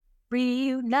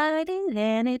reuniting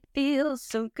and it feels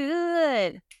so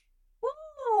good.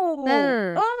 Woo!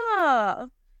 Better. Ah!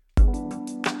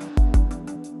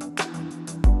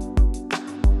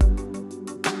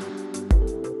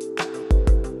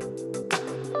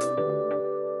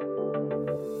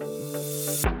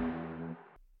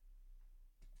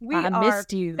 I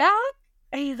missed you. Back.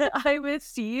 I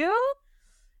missed you.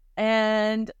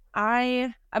 And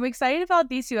I'm excited about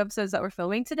these 2 episodes that we're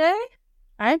filming today.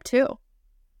 I am too.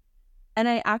 And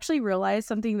I actually realized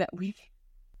something that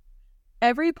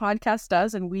every podcast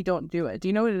does and we don't do it. Do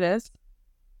you know what it is?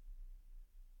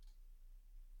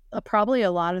 Probably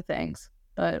a lot of things,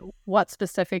 but what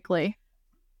specifically?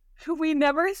 We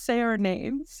never say our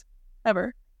names.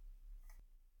 Ever.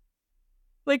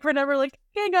 Like, we're never like,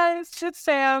 hey guys, it's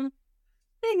Sam.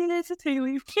 Hey guys, it's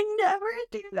Haley. We never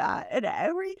do that. And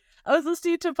I was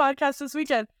listening to a podcast this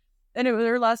weekend, and it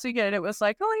was last weekend, and it was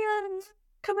like, oh yeah,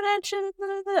 coming at you,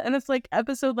 and it's like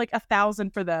episode like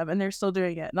 1,000 for them, and they're still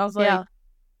doing it. And I was like,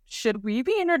 should we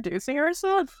be introducing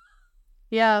ourselves?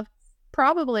 Yeah,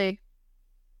 probably.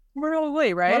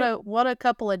 Probably, right? What a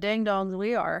couple of ding dongs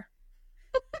we are.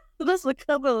 There's a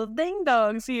couple of ding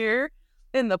dongs here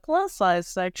in the plus size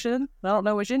section. I don't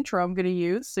know which intro I'm gonna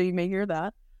use, so you may hear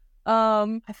that.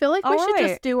 I feel like we should right.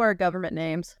 just do our government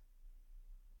names.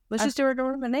 Let's just do our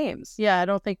government names. Yeah, I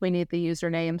don't think we need the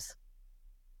usernames.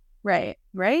 Right?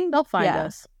 They'll find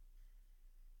us.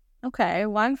 Okay,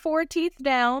 well, I'm 4 teeth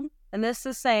down, and this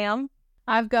is Sam.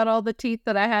 I've got all the teeth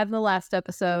that I had in the last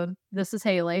episode. This is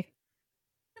Haley.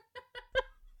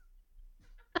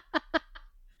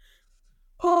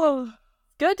 Oh,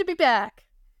 good to be back.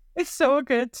 It's so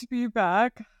good to be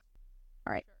back.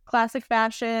 All right, classic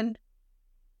fashion.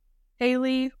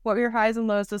 Haley, what were your highs and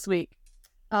lows this week?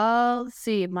 Let's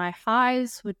see. My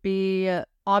highs would be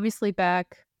obviously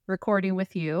back recording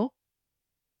with you.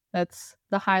 That's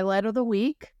the highlight of the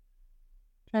week.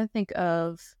 Trying to think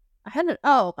of... I had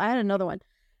another one.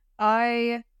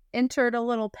 I entered a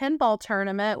little pinball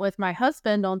tournament with my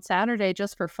husband on Saturday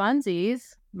just for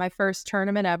funsies. My first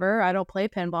tournament ever. I don't play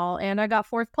pinball, and I got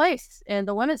 4th place in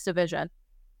the women's division.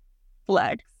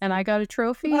 Flag. And I got a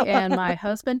trophy, and my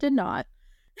husband did not.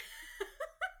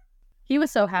 He was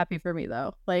so happy for me,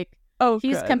 though. Like,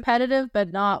 he's good. competitive,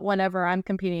 but not whenever I'm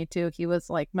competing, too. He was,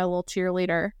 like, my little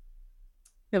cheerleader.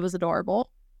 It was adorable.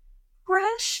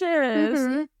 Precious.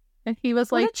 Mm-hmm. And he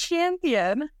was what like... a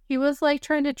champion. He was, like,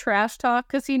 trying to trash talk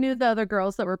because he knew the other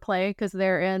girls that were playing because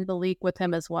they're in the league with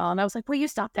him as well. And I was like, will you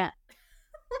stop that?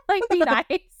 Like, be nice.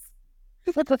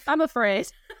 I'm afraid.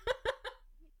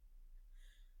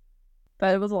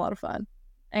 But it was a lot of fun.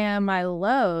 And my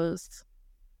lows...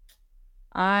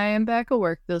 I am back at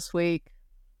work this week.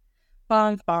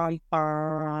 Bum.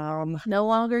 No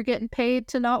longer getting paid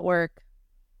to not work.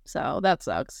 So that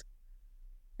sucks.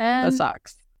 And that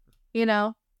sucks. You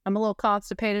know, I'm a little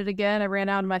constipated again. I ran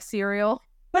out of my cereal.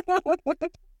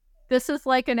 This is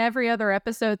like an every other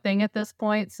episode thing at this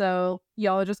point, so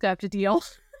y'all just have to deal.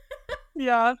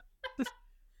 Yeah.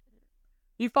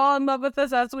 You fall in love with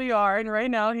us as we are, and right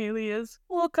now Haley is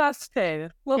a little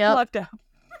constipated, a little plucked out.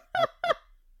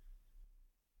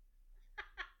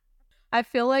 I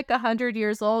feel like 100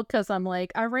 years old because I'm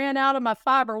like, I ran out of my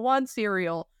Fiber One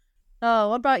cereal. Oh,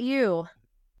 what about you?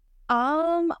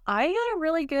 I got a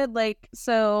really good,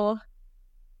 so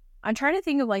I'm trying to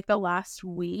think of, the last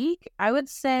week. I would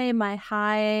say my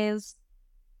highs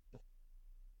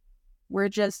were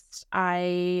just,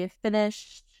 I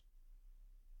finished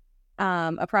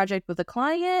a project with a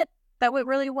client that went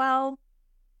really well.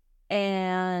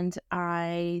 And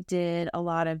I did a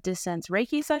lot of distance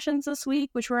Reiki sessions this week,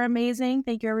 which were amazing.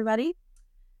 Thank you, everybody.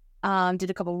 Did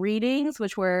a couple readings,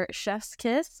 which were chef's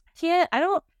kiss.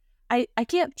 I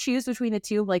can't choose between the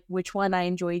two, which one I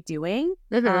enjoy doing.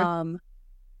 Mm-hmm.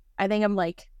 I think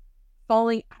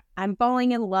I'm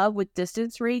falling in love with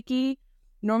distance Reiki.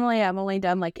 Normally I've only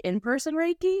done in-person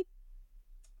Reiki.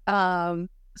 But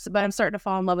I'm starting to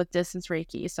fall in love with distance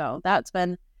Reiki. So that's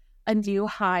been a new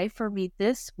high for me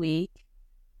this week.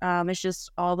 It's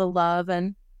just all the love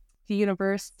and the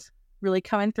universe really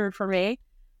coming through for me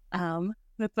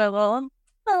with my little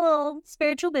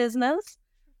spiritual business.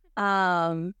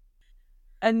 And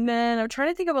then I'm trying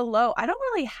to think of a low. I don't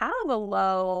really have a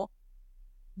low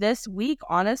this week,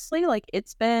 honestly.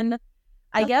 It's been,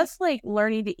 I guess,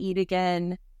 learning to eat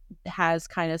again has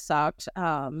kind of sucked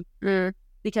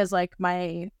because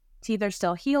my teeth are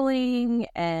still healing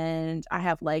and I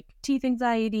have teeth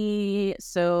anxiety,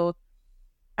 so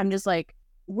I'm just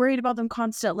worried about them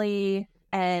constantly.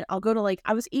 And I'll go to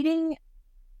I was eating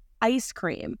ice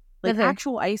cream,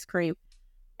 actual ice cream,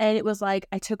 And it was like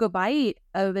I took a bite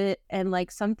of it and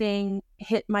like something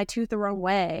hit my tooth the wrong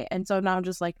way. And so now I'm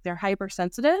just like they're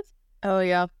hypersensitive. Oh,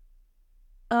 yeah.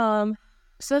 So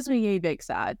that's making me big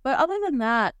sad. But other than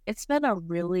that, it's been other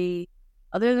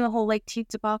than the whole like teeth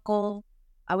debacle,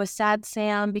 I was sad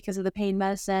Sam because of the pain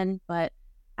medicine, but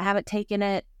I haven't taken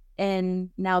it.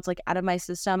 And now it's like out of my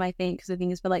system, I think, because I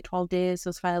think it's been like 12 days. So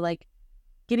it's finally like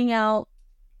getting out.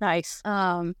 Nice.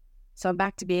 So I'm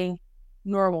back to being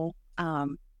normal.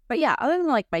 But yeah, other than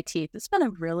like my teeth, it's been a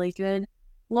really good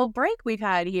little break we've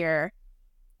had here.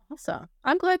 Awesome.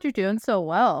 I'm glad you're doing so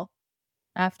well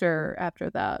after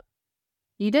that.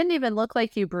 You didn't even look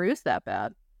like you bruised that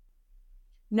bad.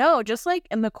 No, just like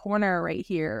in the corner right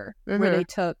here where they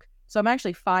took. So I'm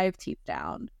actually 5 teeth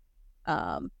down.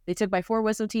 They took my 4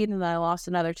 wisdom teeth and then I lost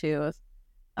another tooth.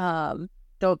 Don't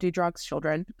do drugs,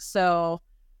 children. So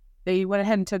they went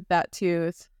ahead and took that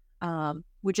tooth,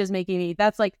 which is making me,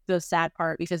 that's like the sad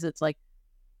part because it's like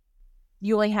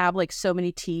you only have like so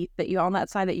many teeth that you on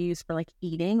that side that you use for like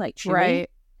eating, like chewing. Right.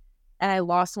 And I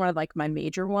lost one of like my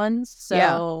major ones.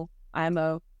 So I'm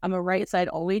a right side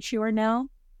only chewer now.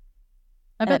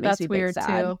 I bet that's weird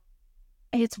too.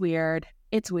 It's weird.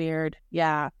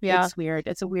 Yeah. It's weird.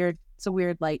 It's a weird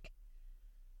like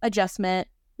adjustment.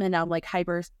 And now I'm like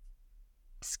hyper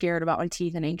scared about my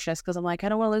teeth and anxious because I'm like, I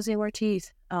don't want to lose any more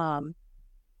teeth. So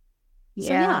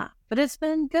yeah, but it's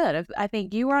been good. I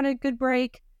think you were on a good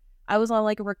break. I was on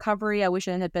like a recovery. I wish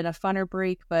it had been a funner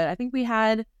break, but I think we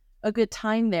had a good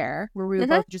time there where we were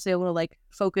both just able to like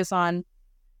focus on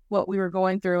what we were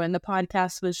going through, and the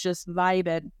podcast was just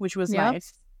vibing, which was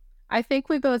nice. I think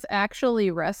we both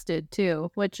actually rested too,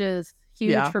 which is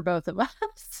huge for both of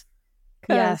us.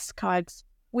 Yes, God.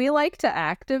 We like to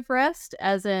active rest,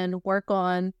 as in work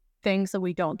on things that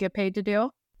we don't get paid to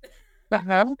do.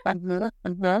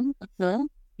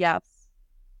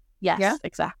 Yes,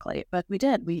 exactly. But we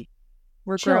did.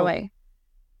 We're growing.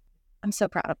 I'm so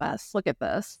proud of us. Look at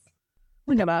this.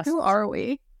 Look at us. Who are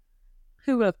we?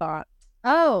 Who would have thought?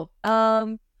 Oh,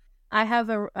 I have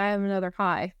another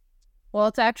high. Well,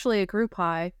 it's actually a group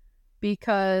high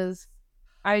because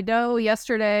I know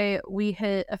yesterday we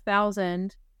hit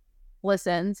 1,000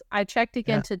 listens. I checked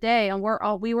again today, and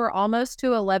we were almost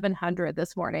to 1,100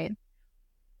 this morning.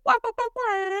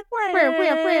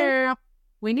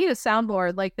 We need a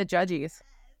soundboard like the judges.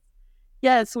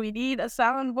 Yes, we need a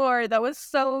soundboard. That was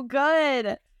so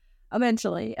good.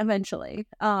 Eventually.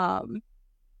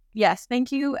 Yes,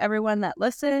 thank you everyone that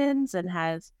listens and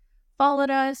has followed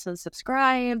us and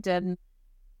subscribed, and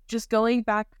just going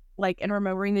back like and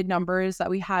remembering the numbers that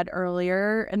we had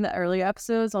earlier in the earlier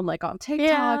episodes on like on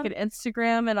TikTok and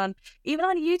Instagram and on even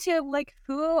on YouTube. Like,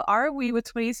 who are we with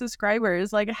 20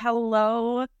 subscribers? Like,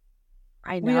 hello.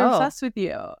 I know. We're obsessed with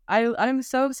you. I'm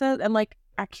so obsessed, and like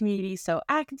our community is so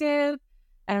active,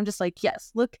 and I'm just like,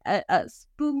 yes, look at us.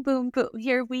 Boom, boom, boom.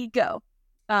 Here we go.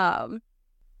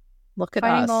 Look at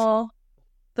finding us. All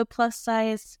the plus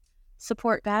size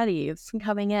support baddies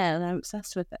coming in. I'm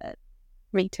obsessed with it.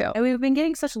 Me too. And we've been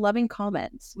getting such loving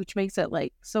comments, which makes it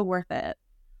like so worth it.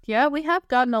 Yeah, we have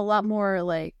gotten a lot more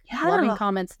like loving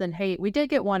comments than hate. We did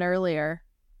get one earlier,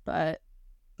 but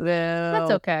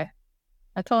that's okay.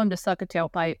 I told him to suck a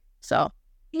tailpipe, so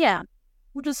yeah,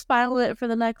 we'll just file it for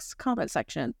the next comment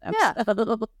section. Yeah,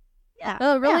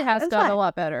 well, it really has gotten a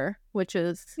lot better, which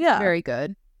is very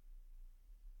good.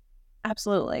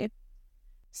 Absolutely.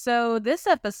 So this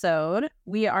episode,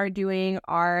 we are doing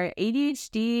our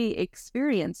ADHD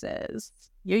experiences.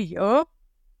 Yeah.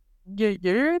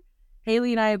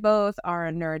 Haley and I both are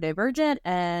neurodivergent,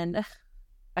 and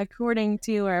according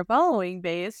to our following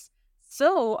base,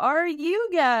 so are you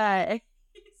guys.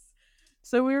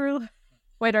 So we were...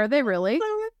 Wait, are they really?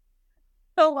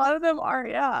 A lot of them are,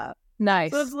 yeah.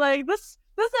 Nice. So it's like, this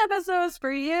episode is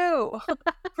for you.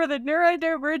 For the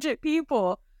neurodivergent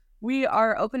people. We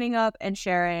are opening up and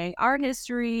sharing our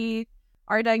history,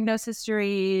 our diagnosis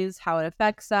histories, how it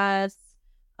affects us,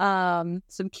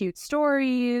 some cute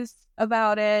stories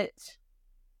about it.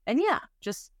 And yeah,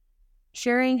 just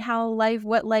sharing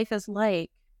what life is like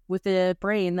with a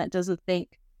brain that doesn't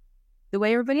think the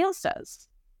way everybody else does.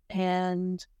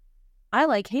 And I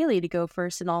like Haley to go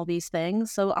first in all these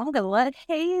things, so I'm going to let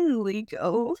Haley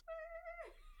go.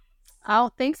 I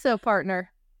don't think so,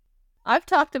 partner. I've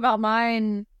talked about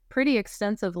mine pretty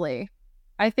extensively.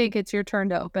 I think it's your turn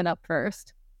to open up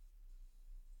first.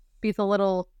 Be the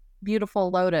little beautiful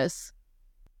lotus.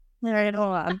 All right,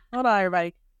 hold on,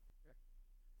 everybody.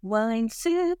 Wine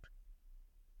soup.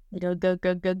 Go.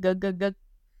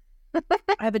 I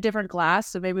have a different glass,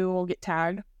 so maybe we won't get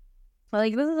tagged.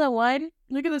 Like, this is a wine.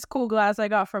 Look at this cool glass I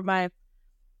got from my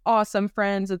awesome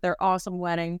friends at their awesome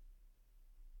wedding.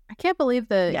 I can't believe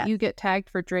that Yes. you get tagged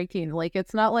for drinking. Like,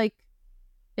 it's not like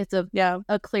it's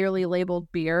a clearly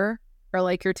labeled beer or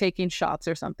like you're taking shots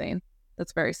or something.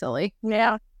 That's very silly.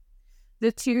 Yeah.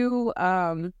 The two,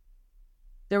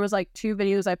 there was like 2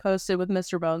 videos I posted with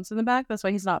Mr. Bones in the back. That's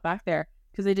why he's not back there,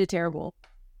 because they did terrible.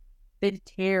 They did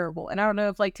terrible. And I don't know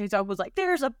if like TikTok was like,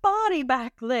 there's a body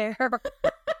back there.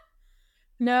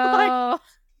 No. Like,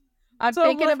 I'm so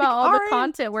thinking like, about all the alright.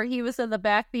 content where he was in the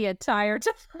back the entire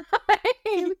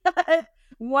time.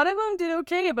 One of them did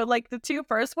okay, but like the 2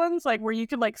 first ones, like where you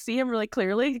could like see him really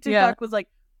clearly, TikTok Yeah. was like,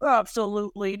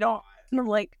 absolutely not. And I'm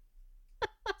like,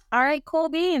 all right, cool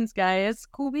beans, guys.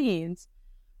 Cool beans.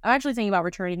 I'm actually thinking about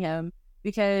returning him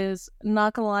because,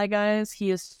 not gonna lie, guys,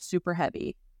 he is super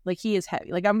heavy. Like, he is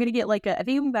heavy. Like, I'm gonna get like I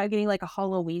think I'm about getting like a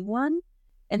Halloween one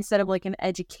instead of like an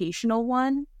educational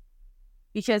one,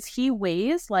 because he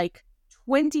weighs like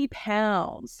 20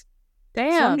 pounds.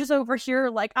 Damn. So I'm just over here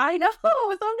like, I know. So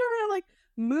I'm trying to like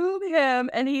move him,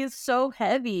 and he is so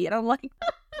heavy. And I'm like,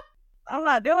 I'm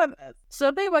not doing this. So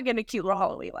I'm thinking about getting a cute little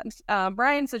Halloween one.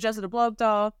 Brian suggested a blow-up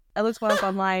doll. I looked one up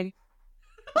online.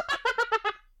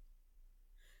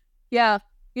 Yeah,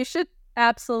 you should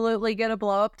absolutely get a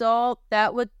blow-up doll.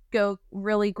 That would go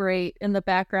really great in the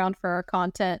background for our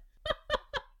content.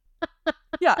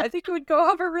 Yeah, I think it would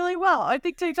go over really well. I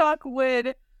think TikTok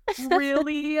would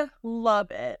really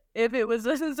love it if it was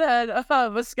instead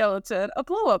of a skeleton, a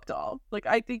blow-up doll. Like,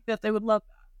 I think that they would love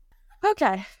that.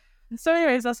 Okay. So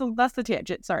anyways, that's the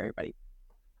tangent. Sorry, everybody.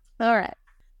 All right.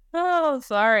 Oh,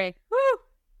 sorry.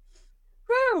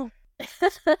 Woo!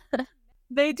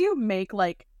 They do make,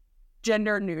 like,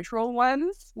 gender-neutral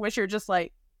ones, which are just,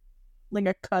 like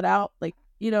a cutout, like,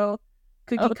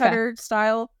 cookie cutter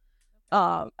style.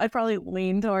 I'd probably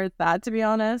lean towards that, to be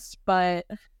honest, but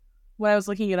when I was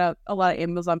looking it up, a lot of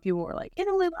Amazon people were like, it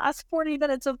only lasts 40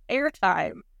 minutes of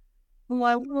airtime. I'm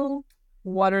like, well,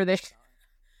 what are they?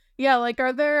 Yeah, like,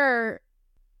 are there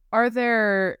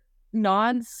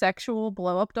non-sexual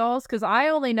blow-up dolls? Because I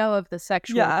only know of the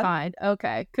sexual kind.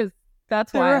 Okay, because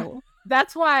that's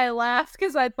why I laughed,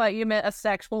 because I thought you meant a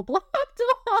sexual blow-up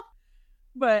doll.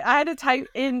 But I had to type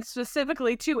in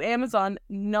specifically to Amazon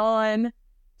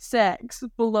non-sex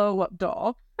blow-up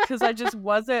doll, because I just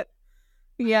wasn't.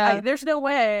 Yeah, there's no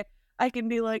way I can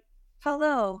be like,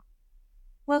 hello,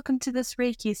 welcome to this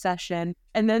Reiki session,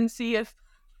 and then see if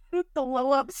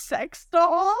blow-up sex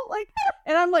doll, like,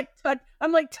 and I'm like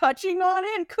touching on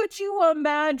it. Could you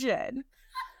imagine?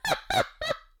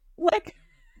 Like,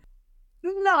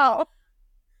 no.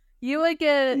 You would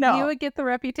get the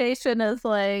reputation as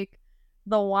like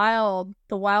the wild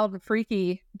and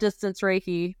freaky distance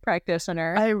Reiki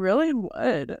practitioner. I really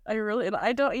would.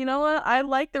 I don't, you know what? I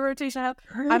like the rotation I have.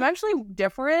 I'm actually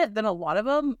different than a lot of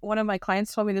them. One of my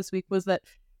clients told me this week was that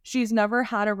she's never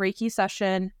had a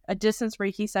distance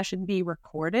Reiki session be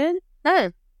recorded.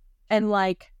 And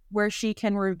like where she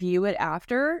can review it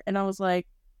after. And I was like,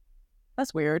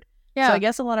 that's weird. Yeah. So I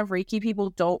guess a lot of Reiki people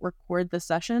don't record the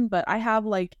session, but I have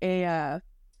like a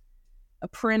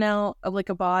printout of like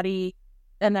a body,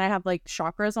 and then I have like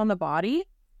chakras on the body.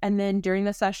 And then during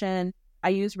the session, I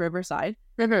use Riverside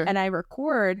and I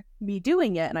record me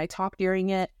doing it, and I talk during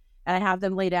it, and I have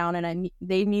them lay down, and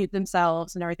they mute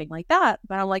themselves and everything like that.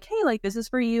 But I'm like, hey, like, this is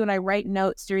for you. And I write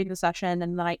notes during the session,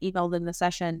 and then I email them the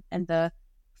session and the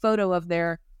photo of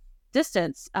their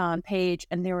distance page.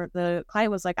 And the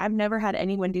client was like, I've never had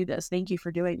anyone do this. Thank you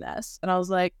for doing this. And I was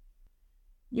like,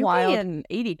 you're paying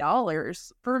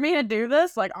 $80 for me to do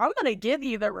this? Like, I'm going to give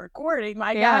you the recording,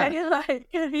 my guy. Like,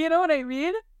 you know what I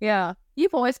mean? Yeah.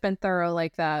 You've always been thorough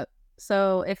like that.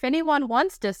 So if anyone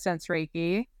wants distance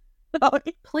Reiki,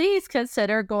 please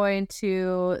consider going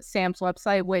to Sam's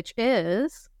website, which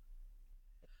is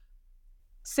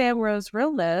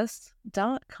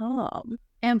samroserealness.com.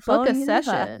 And book a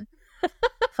session.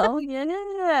 Oh,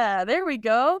 yeah. There we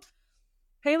go.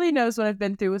 Haley knows what I've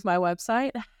been through with my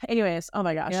website. Anyways, oh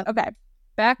my gosh. Yep. Okay.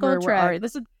 Back on track.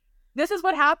 This is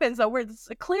what happens, though.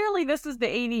 Clearly, this is the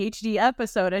ADHD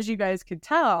episode, as you guys can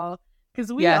tell,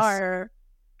 because we are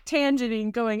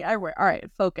tangenting, going everywhere. All right,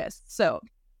 focus. So,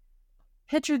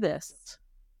 picture this.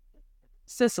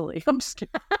 Sicily. I'm just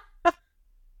kidding.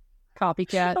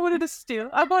 Copycat. I wanted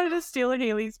to steal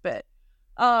Haley's bit.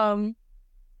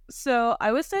 So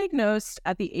I was diagnosed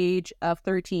at the age of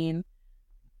 13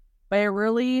 by a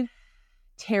really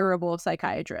terrible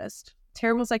psychiatrist.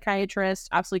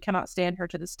 Absolutely cannot stand her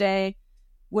to this day.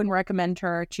 Wouldn't recommend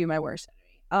her to my worst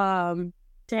enemy.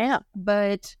 Damn.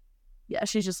 But yeah,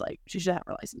 she should have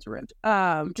her license removed.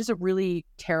 Just a really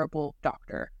terrible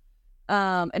doctor.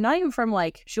 And not even from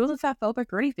like, she wasn't fat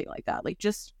phobic or anything like that. Like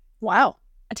just Wow.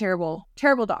 a terrible,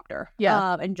 terrible doctor.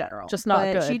 Yeah. In general. Just not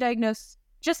but good. She diagnosed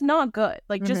just not good.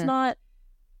 Like just Mhm. not,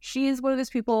 she's one of those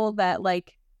people that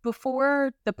like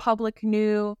before the public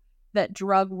knew that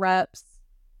drug reps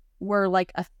were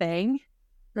like a thing.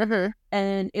 Mhm.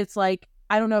 And it's like,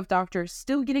 I don't know if doctors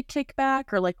still get a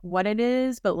kickback or like what it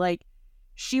is, but like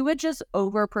she would just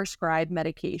overprescribe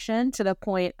medication to the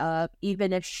point of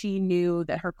even if she knew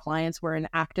that her clients were in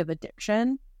active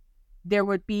addiction, there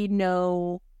would be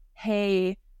no,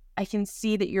 hey, I can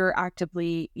see that you're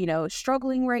actively, you know,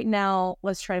 struggling right now.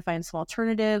 Let's try to find some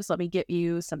alternatives. Let me get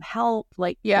you some help,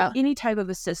 like Yeah. any type of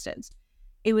assistance.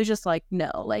 It was just like,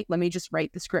 no, like, let me just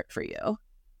write the script for you.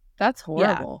 That's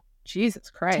horrible.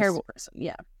 Jesus Christ. Terrible person.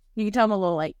 Yeah. You can tell I'm a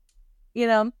little like, you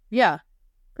know, Yeah,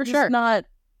 for just sure.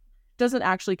 doesn't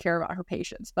actually care about her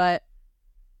patients. But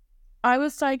I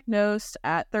was diagnosed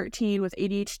at 13 with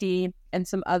ADHD and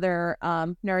some other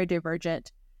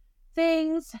neurodivergent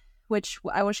things, which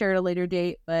I will share at a later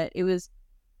date. But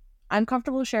I'm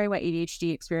comfortable sharing my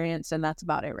ADHD experience, and that's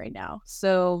about it right now.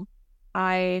 So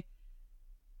I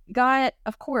got,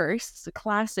 of course, the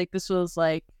classic. This was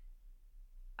like,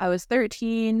 I was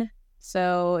 13,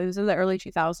 so it was in the early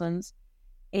 2000s,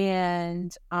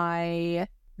 and I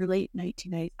relate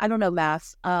 1990. I don't know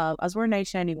math. I was born in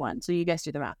 1991, so you guys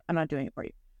do the math. I'm not doing it for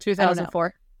you.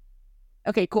 2004.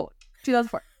 Okay, cool.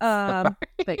 2004.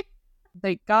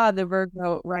 Thank God the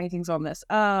Virgo writing things on this.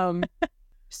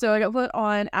 So I got put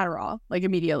on Adderall like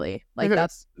immediately. Like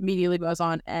that's immediately what I was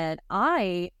on, and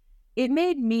it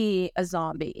made me a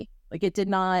zombie. Like it did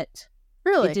not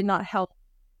help.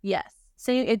 Yes.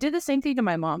 It did the same thing to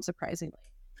my mom, surprisingly.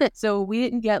 So we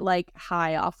didn't get like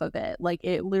high off of it. Like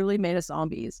it literally made us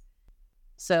zombies.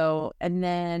 So, and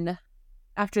then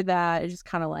after that, it just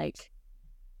kind of like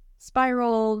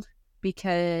spiraled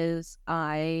because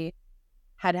I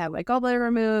had to have my gallbladder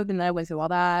removed, and then I went through all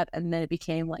that, and then it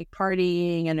became like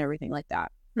partying and everything like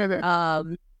that.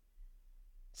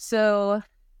 So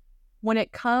when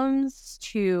it comes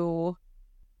to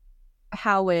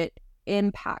how it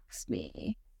impacts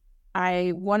me,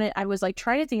 I was like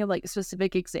trying to think of like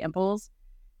specific examples,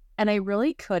 and I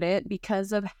really couldn't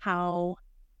because of how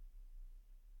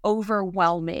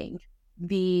overwhelming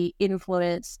the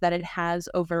influence that it has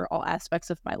over all aspects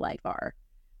of my life are.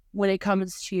 When it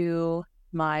comes to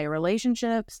my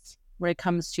relationships, when it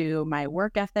comes to my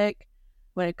work ethic,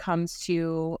 when it comes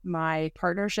to my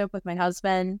partnership with my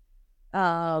husband,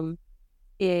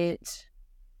 it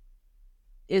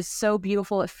is so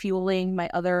beautiful at fueling my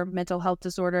other mental health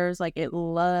disorders. Like it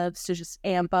loves to just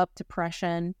amp up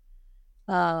depression.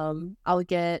 I'll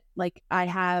get like, I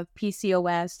have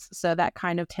PCOS, so that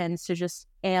kind of tends to just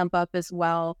amp up as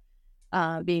well,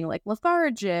 being like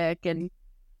lethargic and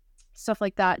stuff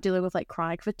like that, dealing with like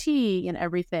chronic fatigue and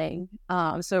everything.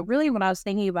 So really when I was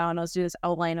thinking about and I was doing this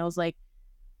outline, I was like,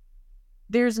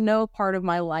 there's no part of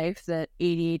my life that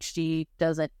ADHD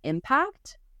doesn't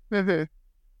impact.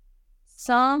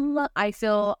 Some, I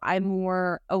feel I'm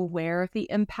more aware of the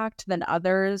impact than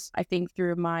others. I think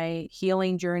through my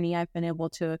healing journey, I've been able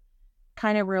to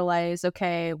kind of realize,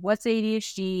 okay, what's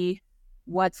ADHD?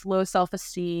 What's low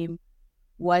self-esteem?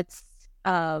 What's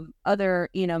other,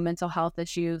 mental health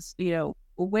issues?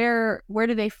 Where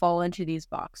do they fall into these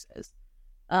boxes?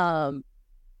 I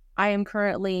am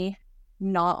currently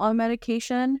not on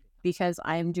medication because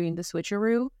I'm doing the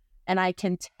switcheroo, and I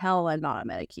can tell I'm not on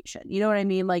medication. You know what I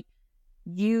mean? Like,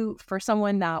 for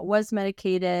someone that was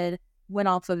medicated, went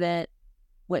off of it,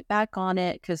 went back on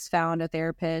it because found a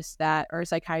therapist or a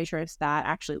psychiatrist that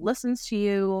actually listens to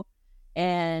you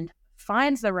and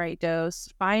finds the right dose,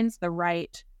 finds the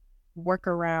right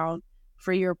workaround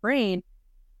for your brain,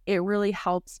 it really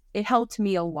helps. It helped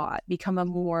me a lot become a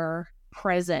more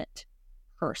present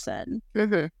person,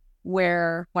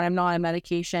 where when I'm not on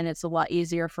medication, it's a lot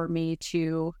easier for me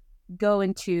to go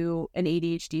into an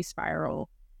ADHD spiral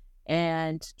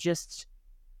and just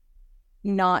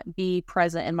not be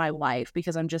present in my life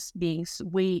because I'm just being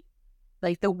sweet.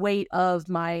 Like the weight of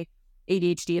my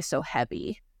ADHD is so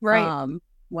heavy, right?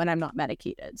 When I'm not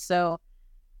medicated. So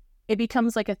it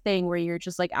becomes like a thing where you're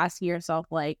just like asking yourself,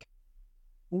 like,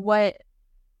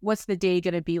 what's the day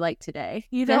going to be like today?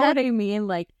 You know what I mean?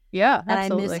 Like, yeah, and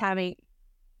absolutely.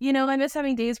 I miss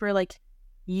having days where like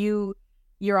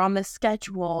you're on the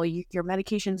schedule, your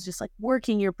medication's just like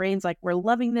working, your brain's like, we're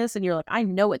loving this, and you're like, I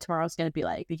know what tomorrow's going to be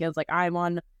like because like I'm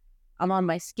on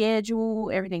my schedule,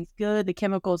 everything's good, the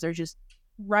chemicals are just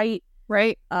right.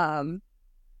 You know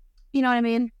what I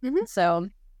mean? So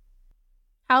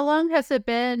how long has it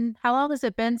been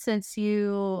since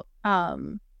you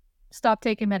stopped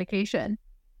taking medication?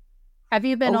 Have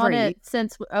you been over on a it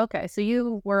since? Okay, so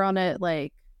you were on it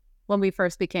like when we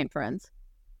first became friends.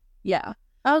 Yeah,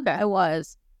 Okay.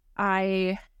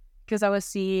 because I was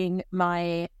seeing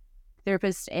my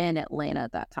therapist in Atlanta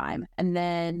at that time. And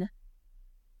then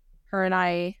her and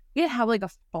I, we didn't have like a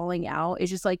falling out. It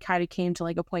just like kind of came to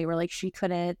like a point where like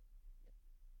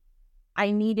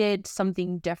I needed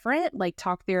something different, like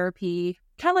talk therapy,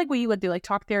 kind of like what you would do, like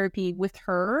talk therapy with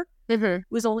her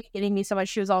was only getting me so much.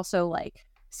 She was also like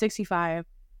 65.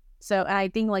 So, and I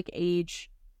think like age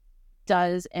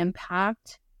does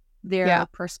impact their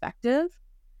perspective.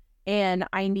 And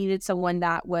I needed someone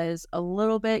that was a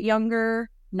little bit younger,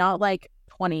 not like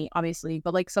 20, obviously,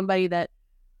 but like somebody that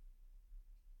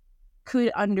could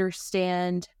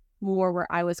understand more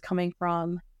where I was coming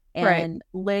from and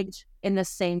lived in the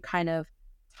same kind of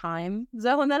time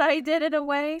zone that I did in a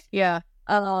way. Yeah.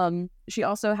 She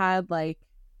also had like,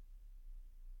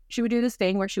 she would do this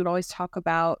thing where she would always talk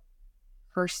about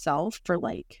herself for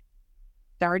like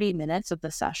 30 minutes of the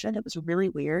session. It was really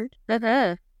weird.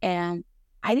 And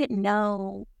I didn't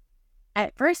know,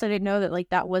 at first I didn't know that like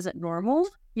that wasn't normal.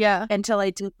 Yeah. Until I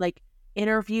did like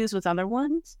interviews with other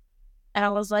ones. And I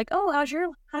was like, oh, how's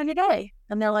your day?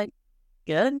 And they're like,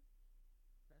 good.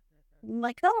 I'm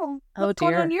like, oh, what's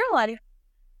going on in your life?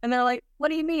 And they're like, what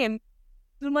do you mean?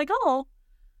 And I'm like, oh,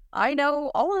 I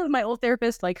know all of my old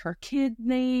therapists, like her kid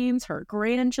names, her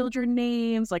grandchildren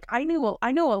names. Like I knew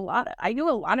a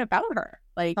lot about her.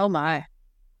 Like, oh my.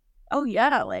 Oh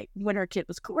yeah, like when her kid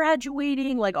was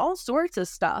graduating, like all sorts of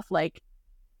stuff. Like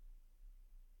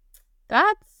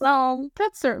that's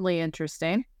certainly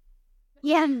interesting.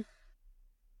 Yeah.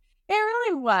 It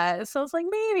really was. So it's like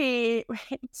maybe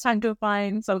it's time to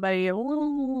find somebody a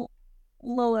little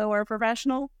more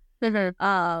professional.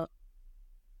 But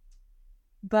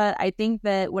I think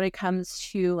that when it comes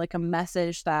to like a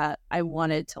message that I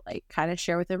wanted to like kind of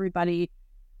share with everybody,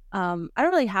 I don't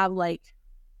really have like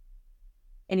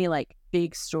any like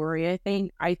big story. I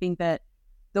think that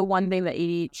the one thing that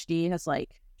ADHD has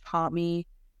like taught me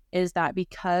is that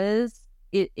because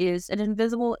it is an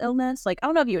invisible illness, like I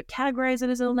don't know if you would categorize it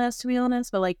as illness, to be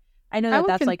honest, but like I know that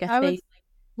that's like a thing,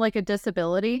 like a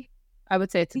disability. I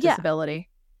would say it's a disability.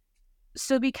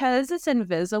 So because it's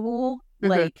invisible,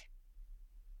 like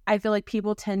I feel like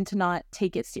people tend to not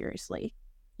take it seriously.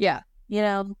 Yeah. You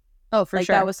know? Oh, for like,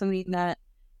 sure. That was something that,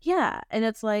 yeah. And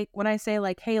it's like, when I say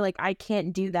like, hey, like I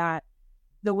can't do that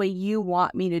the way you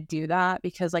want me to do that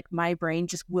because like my brain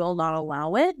just will not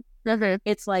allow it.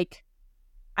 It's like,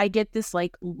 I get this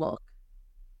like look.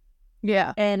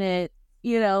 Yeah. And it,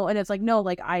 you know, and it's like, no,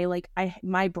 like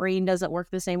my brain doesn't work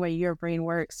the same way your brain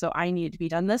works. So I need it to be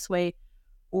done this way.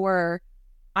 Or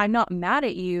I'm not mad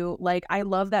at you. Like, I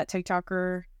love that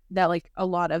TikToker that like a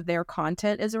lot of their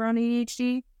content is around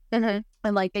ADHD. And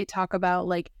like they talk about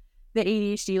like the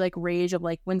ADHD like rage of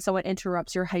like when someone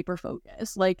interrupts your hyper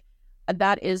focus. Like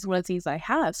that is one of the things I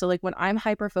have. So like when I'm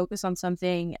hyper focused on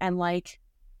something and like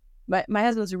my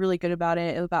husband's really good about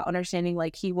it, about understanding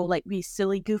like he will like be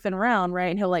silly goofing around, right?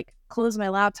 And he'll like close my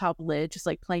laptop lid just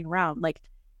like playing around. Like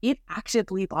it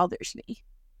actively bothers me.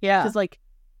 Yeah. Because like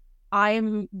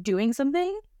I'm doing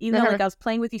something, even though like I was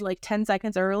playing with you like 10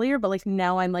 seconds earlier, but like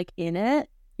now I'm like in it.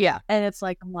 Yeah. And it's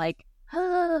like, I'm like,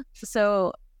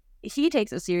 So he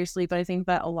takes it seriously, but I think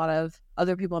that a lot of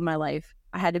other people in my life,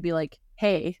 I had to be like,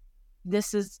 hey,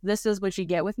 this is what you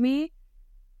get with me.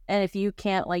 And if you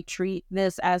can't like treat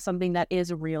this as something that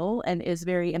is real and is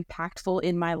very impactful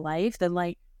in my life, then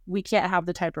like we can't have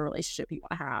the type of relationship you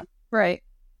want to have. Right.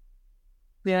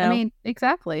 You know? I mean,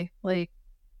 exactly. Like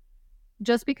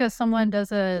just because someone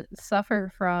doesn't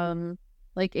suffer from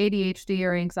like ADHD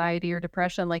or anxiety or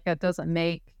depression, like that doesn't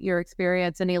make your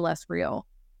experience any less real.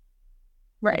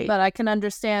 Right. But I can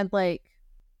understand like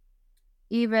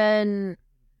even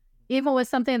with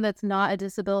something that's not a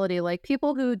disability, like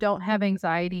people who don't have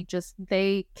anxiety, just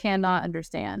they cannot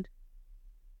understand.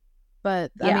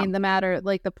 But I mean,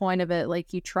 the point of it,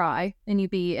 like you try and you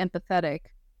be empathetic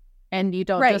and you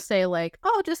don't just say like,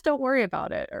 oh, just don't worry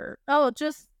about it, or oh,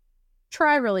 just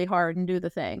try really hard and do the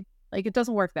thing. Like it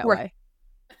doesn't work that way.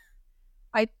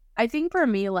 I think for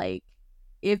me, like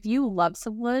if you love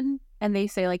someone and they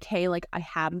say like, hey, like I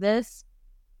have this,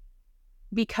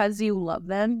 because you love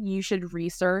them, you should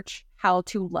research how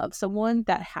to love someone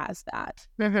that has that.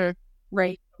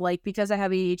 Right? Like because I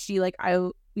have ADHD, like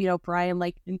Brian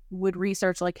like would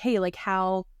research like, hey, like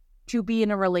how to be in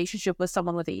a relationship with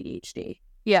someone with ADHD.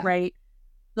 Yeah. Right?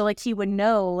 So like he would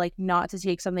know like not to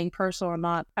take something personal or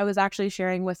not. I was actually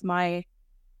sharing with my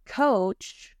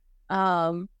coach,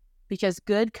 because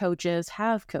good coaches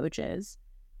have coaches.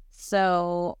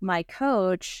 So my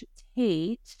coach,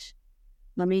 Tate,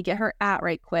 Let me get her at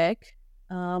right quick.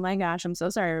 Oh my gosh, I'm so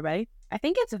sorry, everybody. I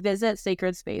think it's Visit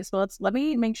Sacred Space. Well, let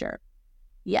me make sure.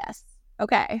 Yes.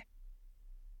 Okay.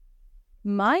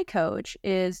 My coach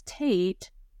is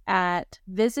Tate at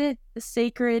Visit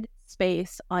Sacred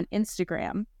Space on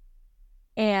Instagram.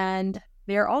 And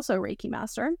they're also Reiki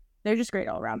master. They're just great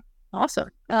all around.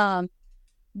 Awesome.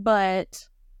 But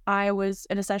I was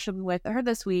in a session with her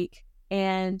this week,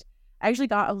 and I actually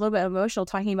got a little bit emotional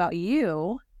talking about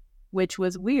you, which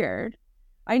was weird.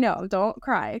 I know, don't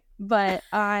cry, but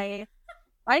I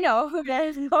know.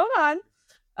 Hold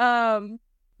on.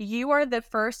 You are the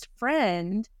first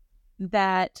friend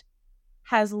that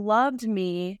has loved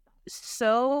me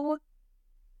so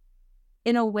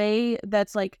in a way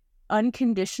that's like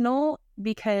unconditional,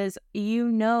 because you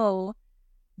know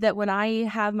that when I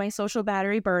have my social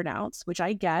battery burnouts, which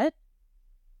I get,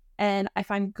 and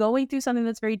if I'm going through something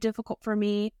that's very difficult for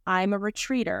me, I'm a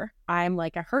retreater. I'm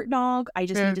like a hurt dog. I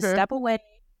just need to step away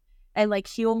and like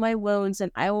heal my wounds,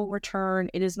 and I will return.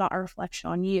 It is not a reflection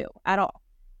on you at all.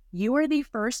 You are the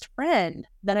first friend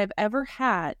that I've ever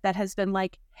had that has been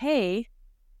like, hey,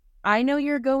 I know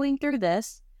you're going through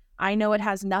this. I know it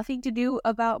has nothing to do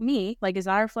about me. Like, it's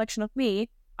not a reflection of me.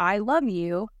 I love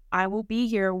you. I will be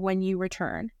here when you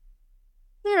return.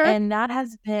 Yeah. And that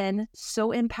has been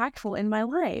so impactful in my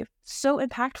life. So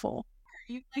impactful.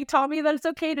 You like taught me that it's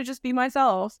okay to just be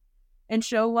myself and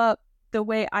show up the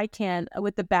way I can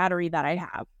with the battery that I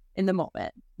have in the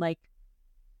moment. Like,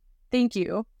 thank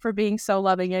you for being so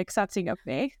loving and accepting of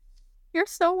me. You're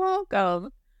so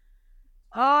welcome.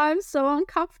 Oh, I'm so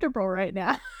uncomfortable right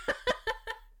now.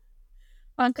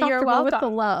 Uncomfortable with the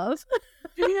love.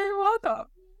 You're welcome.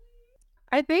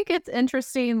 I think it's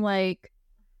interesting, like,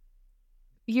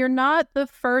 you're not the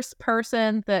first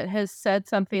person that has said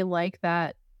something like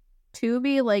that to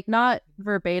me, like, not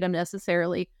verbatim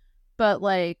necessarily, but,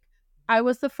 like, I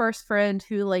was the first friend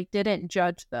who, like, didn't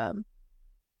judge them.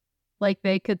 Like,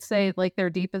 they could say, like, their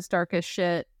deepest, darkest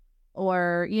shit,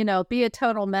 or, you know, be a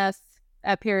total mess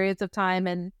at periods of time,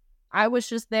 and I was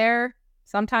just there.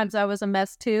 Sometimes I was a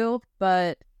mess too,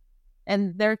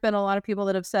 and there's been a lot of people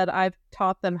that have said I've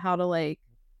taught them how to, like,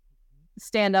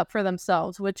 stand up for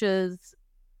themselves, which is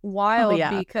wild.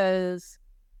 Because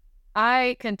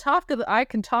I can talk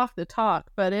the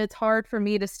talk, but it's hard for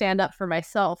me to stand up for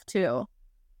myself too.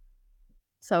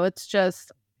 So it's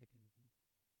just,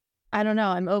 I don't know,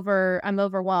 I'm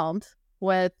overwhelmed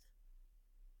with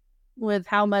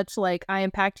how much, like, I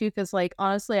impact you, because, like,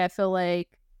 honestly, I feel like,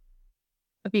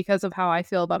 because of how I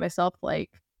feel about myself,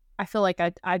 like, I feel like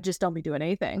I just don't be doing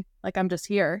anything. Like, I'm just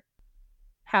here.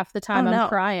 Half the time I'm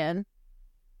crying,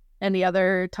 and the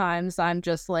other times I'm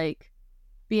just, like,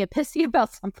 being pissy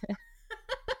about something.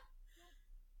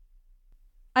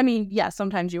 I mean, yeah,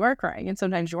 sometimes you are crying and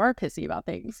sometimes you are pissy about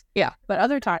things. Yeah. But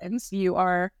other times you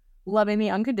are loving me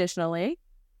unconditionally,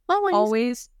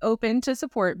 always open to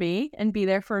support me and be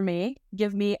there for me,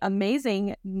 give me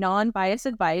amazing non-biased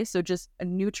advice, so just a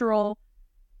neutral,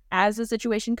 as the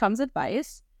situation comes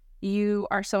advice. You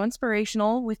are so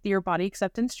inspirational with your body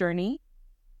acceptance journey,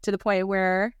 to the point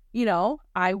where, you know,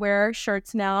 I wear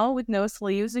shirts now with no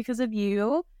sleeves because of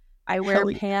you. I wear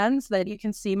pants that you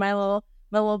can see my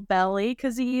little belly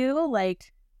because of you.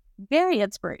 Like, very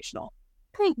inspirational.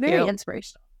 Very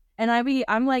inspirational. And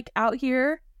I'm like out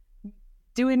here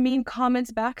doing mean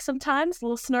comments back sometimes, a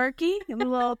little snarky, a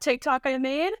little TikTok I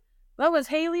made. That was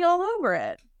Haley all over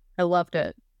it. I loved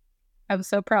it. I'm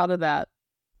so proud of that.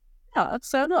 Yeah,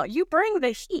 so no, you bring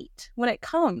the heat when it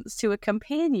comes to a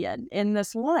companion in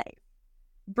this life.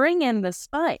 Bring in the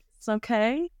spice,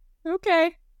 okay?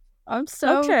 Okay. I'm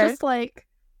so just like...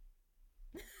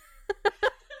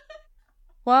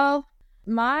 Well,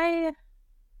 my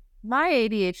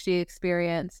ADHD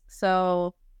experience,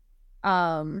 so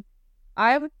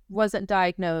I wasn't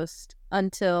diagnosed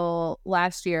until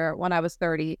last year when I was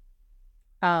 30.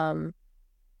 I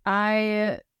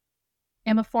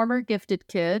am a former gifted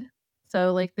kid.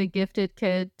 So, like, the gifted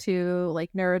kid to,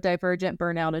 like, neurodivergent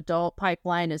burnout adult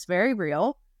pipeline is very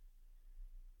real.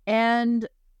 And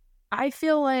I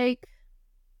feel like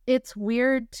it's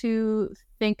weird to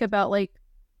think about, like,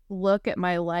 look at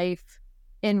my life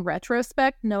in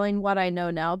retrospect, knowing what I know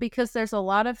now, because there's a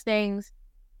lot of things,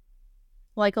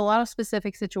 like a lot of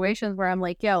specific situations where I'm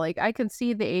like, yeah, like, I can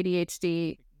see the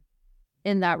ADHD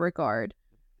in that regard.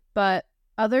 But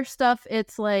other stuff,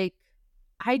 it's like,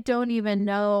 I can't even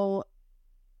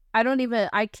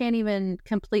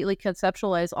completely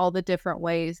conceptualize all the different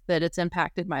ways that it's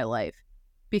impacted my life,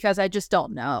 because I just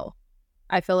don't know.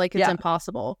 I feel like it's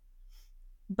impossible.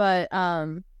 But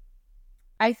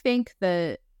I think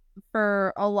that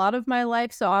for a lot of my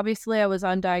life. So obviously I was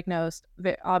undiagnosed,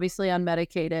 obviously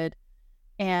unmedicated,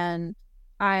 and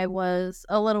I was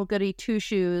a little goody two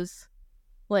shoes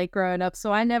like growing up.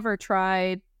 So I never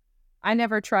tried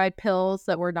pills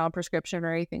that were non-prescription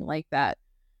or anything like that.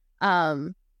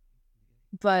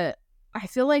 But I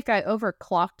feel like I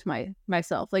overclocked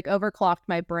myself, like overclocked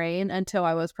my brain until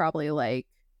I was probably like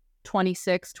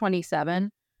 26,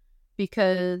 27,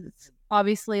 because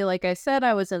obviously, like I said,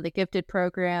 I was in the gifted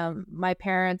program. My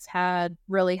parents had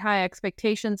really high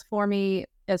expectations for me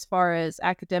as far as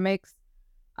academics.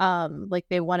 Like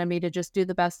they wanted me to just do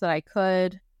the best that I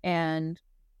could. And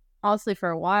honestly, for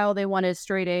a while, they wanted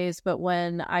straight A's. But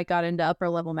when I got into upper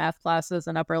level math classes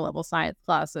and upper level science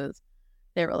classes,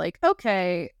 they were like,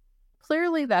 okay,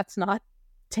 clearly that's not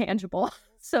tangible.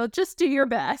 So just do your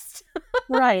best.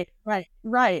 Right.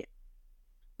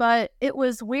 But it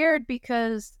was weird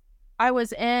because I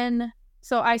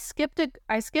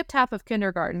skipped half of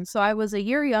kindergarten. So I was a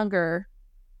year younger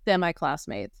than my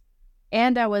classmates.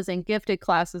 And I was in gifted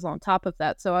classes on top of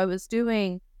that. So I was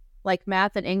doing like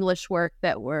math and English work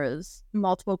that was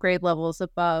multiple grade levels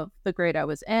above the grade I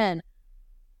was in.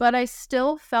 But I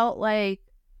still felt like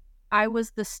I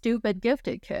was the stupid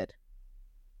gifted kid.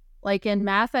 Like in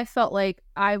math, I felt like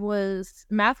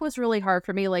math was really hard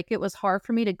for me. Like it was hard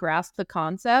for me to grasp the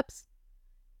concepts.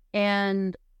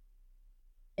 And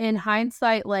in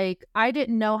hindsight, like I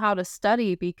didn't know how to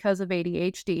study because of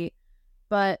ADHD,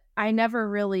 but I never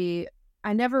really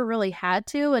had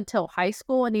to until high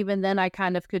school. And even then I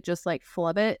kind of could just like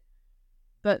flub it.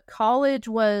 But college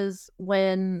was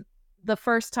when the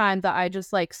first time that I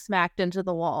just like smacked into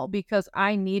the wall because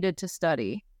I needed to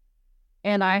study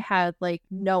and I had like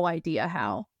no idea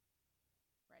how.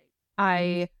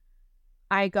 I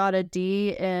got a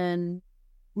D in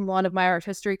one of my art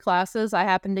history classes. I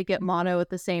happened to get mono at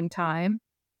the same time,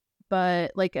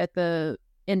 but like at the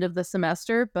end of the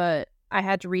semester, but I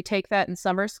had to retake that in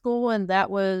summer school, and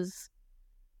that was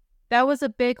a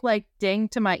big like ding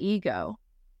to my ego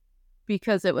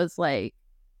because it was like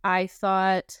I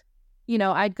thought, you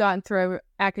know, I'd gotten through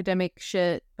academic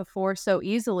shit before so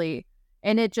easily,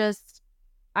 and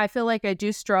I feel like I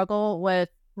do struggle with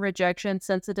rejection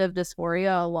sensitive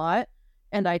dysphoria a lot,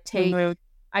 and I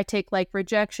take like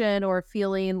rejection or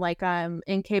feeling like I'm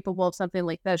incapable of something,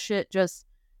 like that shit just,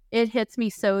 it hits me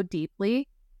so deeply.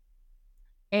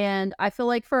 And I feel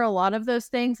like for a lot of those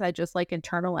things, I just like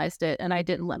internalized it and I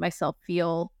didn't let myself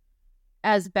feel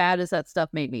as bad as that stuff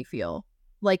made me feel.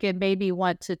 Like it made me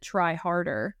want to try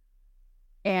harder.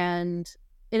 And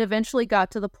it eventually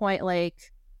got to the point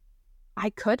like I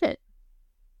couldn't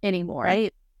anymore.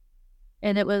 Right.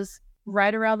 And it was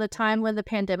right around the time when the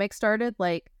pandemic started.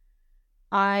 Like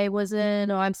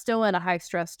I'm still in a high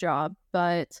stress job,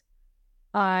 but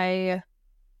I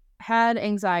had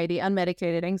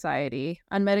unmedicated anxiety,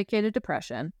 unmedicated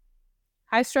depression,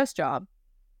 high stress job.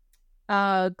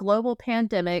 Global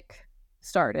pandemic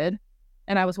started,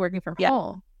 and I was working from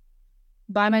home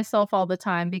by myself all the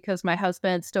time because my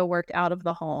husband still worked out of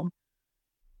the home.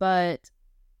 But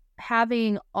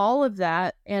having all of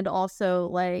that and also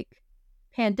like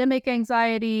pandemic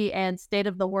anxiety and state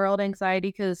of the world anxiety,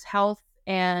 because health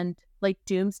and like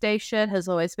doomsday shit has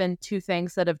always been two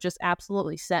things that have just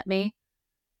absolutely set me.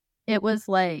 It was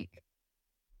like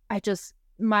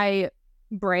my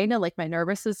brain and like my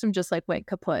nervous system just like went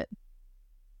kaput.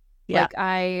 Yeah.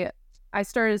 Like I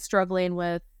started struggling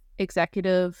with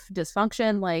executive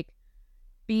dysfunction, like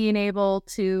being able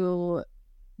to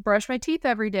brush my teeth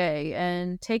every day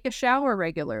and take a shower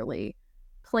regularly,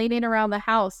 cleaning around the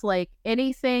house, like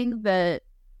anything that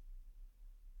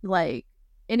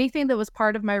was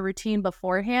part of my routine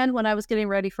beforehand when I was getting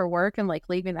ready for work and like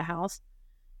leaving the house,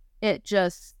 it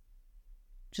just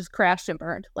crashed and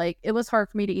burned. Like it was hard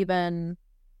for me to even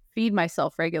feed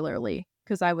myself regularly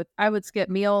because I would skip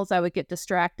meals. I would get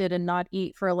distracted and not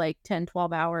eat for like 10,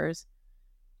 12 hours.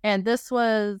 And this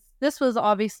was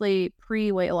obviously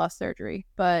pre-weight loss surgery,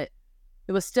 but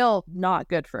it was still not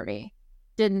good for me.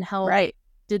 Didn't help. Right.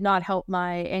 Did not help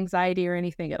my anxiety or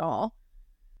anything at all.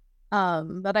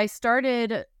 But I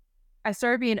started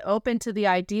being open to the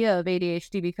idea of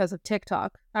ADHD because of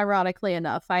TikTok. Ironically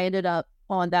enough, I ended up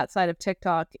on that side of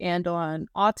TikTok and on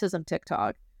autism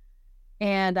TikTok.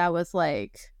 And I was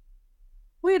like,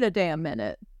 wait a damn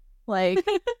minute. Like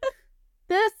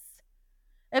this,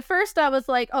 at first I was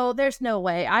like, oh, there's no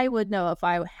way I would know if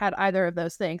I had either of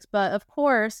those things. But of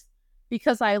course,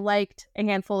 because I liked a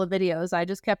handful of videos, I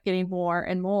just kept getting more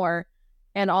and more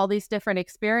and all these different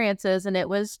experiences. And it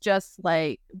was just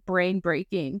like brain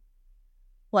breaking.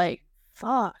 Like,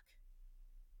 fuck,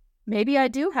 maybe I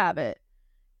do have it.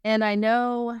 And I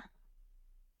know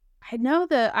I know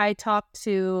that I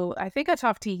think I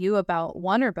talked to you about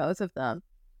one or both of them.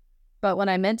 But when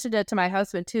I mentioned it to my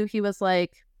husband too, he was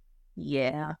like,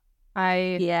 yeah,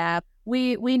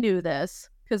 we knew this.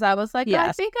 Because I was like, Yes.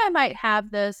 I think I might have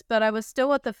this, but I was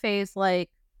still at the phase like,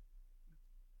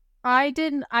 I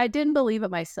didn't believe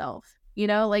it myself. You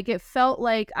know, like it felt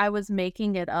like I was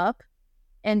making it up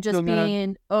and just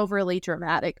being overly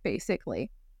dramatic, basically.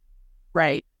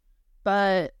 Right.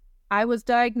 But I was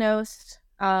diagnosed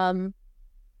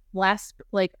last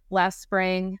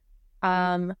spring.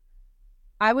 I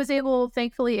was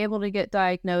thankfully able to get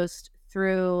diagnosed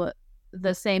through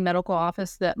the same medical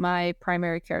office that my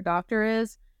primary care doctor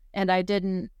is. And I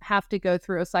didn't have to go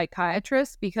through a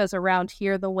psychiatrist because around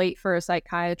here, the wait for a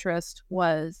psychiatrist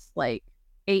was like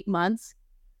 8 months.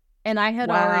 And I had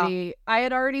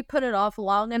already put it off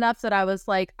long enough that I was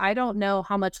like, I don't know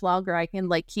how much longer I can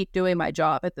like keep doing my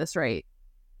job at this rate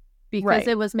because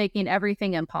it was making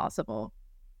everything impossible.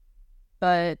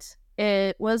 But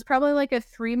it was probably like a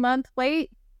 3-month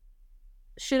wait.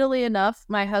 Shittily enough,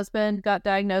 my husband got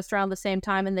diagnosed around the same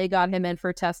time and they got him in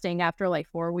for testing after like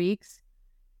 4 weeks.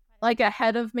 Like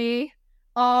ahead of me.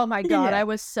 Oh my God, I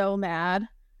was so mad.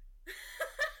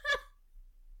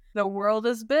 The world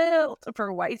is built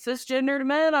for white cisgendered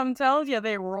men. I'm telling you,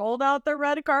 they rolled out the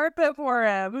red carpet for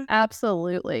him.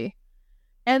 Absolutely.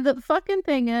 And the fucking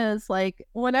thing is, like,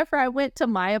 whenever I went to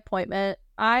my appointment,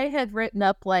 I had written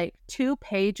up like 2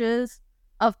 pages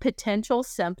of potential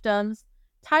symptoms,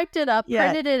 typed it up,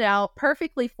 printed it out,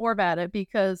 perfectly formatted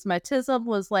because my TISM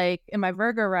was like, and my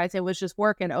Virgo rising was just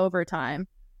working overtime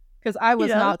because I was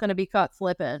not going to be caught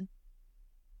slipping.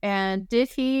 And did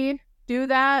he do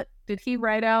that? Did he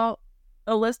write out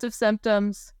a list of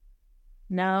symptoms?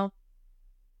 No.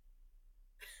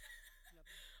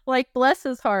 Like, bless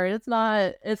his heart. It's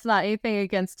not anything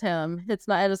against him. It's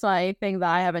not anything that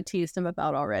I haven't teased him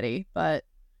about already. But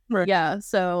yeah,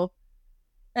 so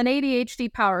an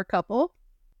ADHD power couple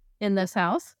in this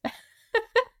house.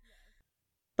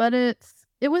 But it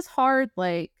was hard,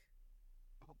 like,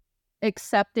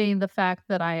 accepting the fact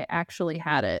that I actually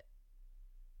had it.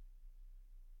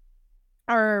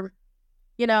 Or,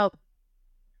 you know,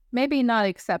 maybe not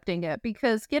accepting it,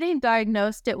 because getting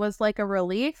diagnosed, it was like a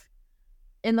relief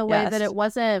in the way that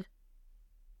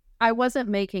I wasn't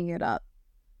making it up,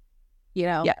 you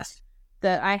know? Yes.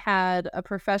 That I had a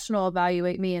professional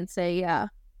evaluate me and say, yeah,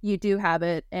 you do have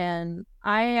it. And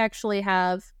I actually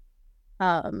have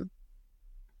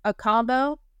a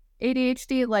combo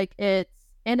ADHD, like it's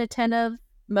inattentive,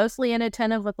 mostly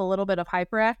inattentive with a little bit of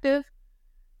hyperactive,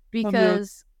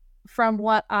 because from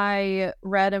what I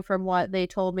read and from what they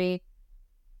told me,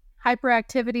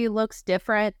 hyperactivity looks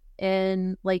different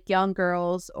in like young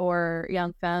girls or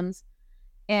young femmes.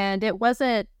 And it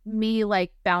wasn't me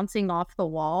like bouncing off the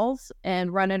walls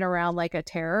and running around like a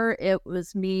terror. It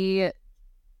was me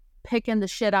picking the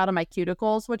shit out of my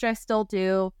cuticles, which I still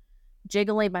do,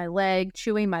 jiggling my leg,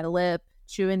 chewing my lip,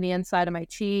 chewing the inside of my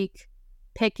cheek,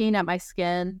 picking at my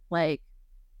skin, like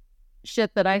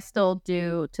shit that I still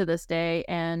do to this day,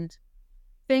 and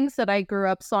things that I grew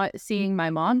up seeing my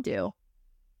mom do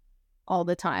all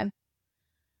the time.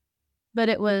 But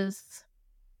it was,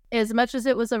 as much as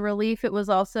it was a relief, it was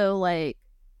also like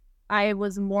I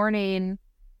was mourning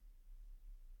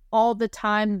all the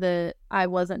time that I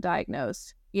wasn't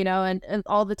diagnosed, you know, and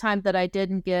all the time that I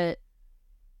didn't get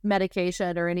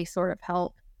medication or any sort of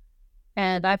help.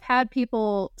 And I've had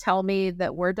people tell me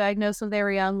that were diagnosed when they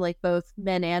were young, like both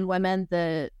men and women,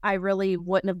 that I really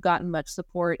wouldn't have gotten much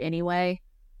support anyway.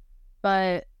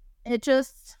 But it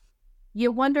just,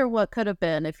 you wonder what could have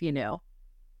been if you knew.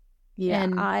 Yeah,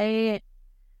 and I,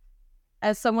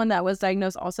 as someone that was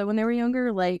diagnosed also when they were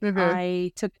younger, like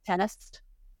I took a test,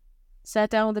 sat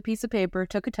down with a piece of paper,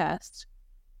 took a test.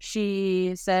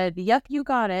 She said, yep, you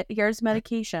got it. Here's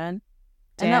medication.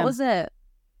 And that was it.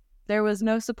 There was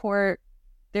no support.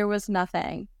 There was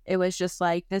nothing. It was just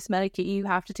like, this you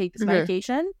have to take this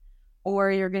medication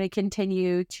or you're going to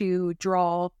continue to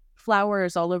draw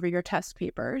flowers all over your test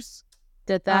papers.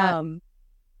 Did that.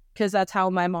 Because that's how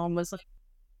my mom was like.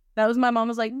 My mom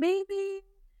was like, maybe.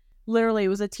 Literally, it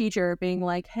was a teacher being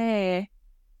like, hey,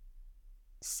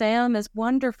 Sam is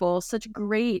wonderful, such a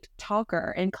great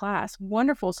talker in class,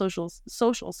 wonderful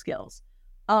social skills.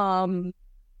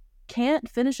 Can't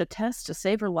finish a test to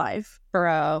save her life,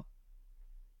 bro.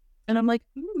 And I'm like,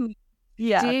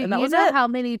 yeah. And that was it. How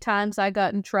many times I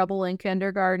got in trouble in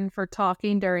kindergarten for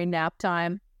talking during nap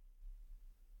time?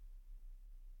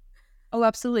 Oh,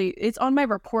 absolutely. It's on my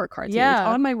report cards. Yeah. It's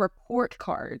on my report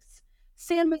cards.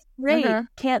 Sam is great.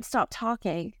 Can't stop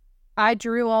talking. I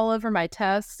drew all over my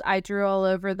tests. I drew all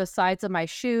over the sides of my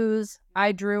shoes.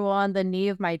 I drew on the knee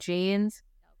of my jeans.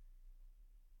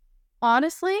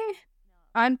 Honestly,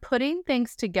 I'm putting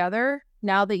things together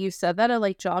now that you said that. It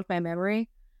like jogged my memory.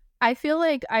 I feel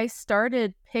like I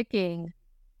started picking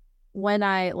when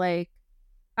I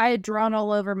had drawn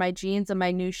all over my jeans and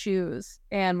my new shoes,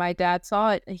 and my dad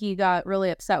saw it. He got really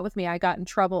upset with me. I got in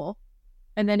trouble.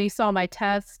 And then he saw my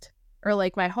test or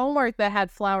like my homework that had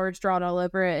flowers drawn all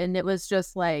over it, and it was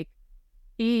just like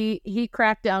he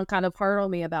cracked down kind of hard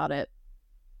on me about it.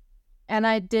 And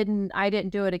I didn't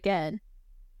do it again.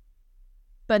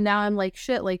 But now I'm like,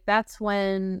 shit, like that's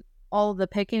when all the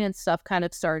picking and stuff kind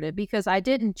of started, because I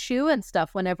didn't chew and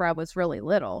stuff whenever I was really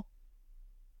little.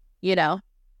 You know?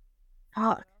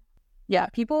 Fuck. Yeah,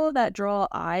 people that draw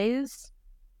eyes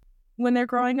when they're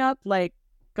growing up, like,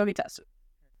 go get tested.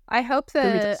 I hope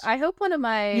one of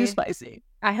my You spicy.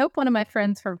 I hope one of my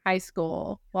friends from high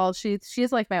school, well,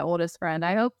 she's like my oldest friend.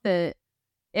 I hope that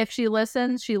if she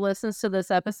listens to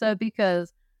this episode,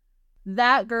 because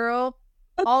that girl,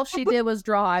 all she did was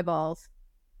draw eyeballs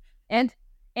and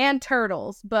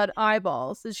turtles, but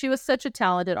eyeballs. She was such a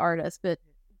talented artist, but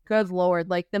good Lord,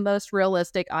 like the most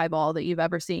realistic eyeball that you've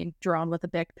ever seen drawn with a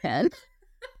big pen.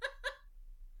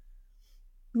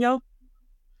 Nope.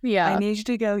 Yeah. I need you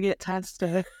to go get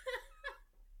tested.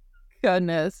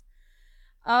 Goodness.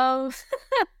 But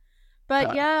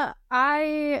yeah,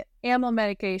 I am on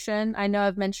medication. I know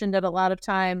I've mentioned it a lot of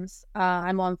times.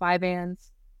 I'm on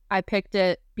Vyvanse. I picked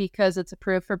it because it's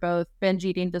approved for both binge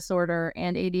eating disorder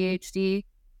and ADHD,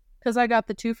 because I got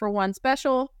the 2-for-1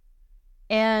 special.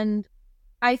 And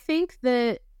I think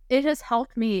that it has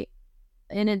helped me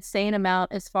an insane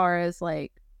amount as far as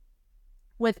like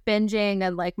with binging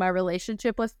and like my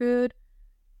relationship with food.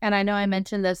 And I know I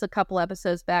mentioned this a couple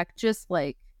episodes back, just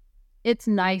like it's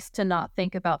nice to not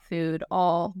think about food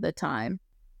all the time.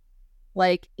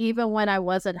 Like even when I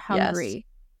wasn't hungry, yes,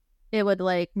 it would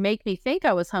like make me think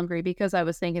I was hungry because I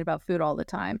was thinking about food all the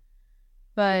time.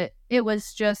 But it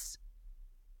was just,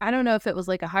 I don't know if it was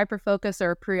like a hyper focus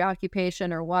or a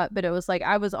preoccupation or what, but it was like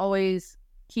I was always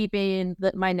keeping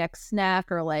my next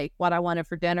snack or like what I wanted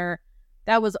for dinner.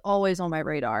 That was always on my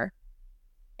radar.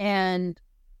 And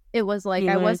it was like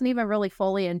I wasn't even really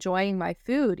fully enjoying my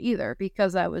food either,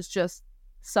 because I was just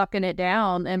sucking it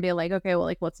down and being like, okay, well,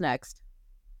 like what's next?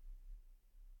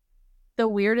 The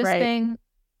weirdest thing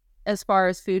as far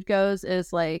as food goes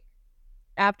is like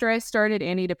after I started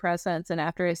antidepressants and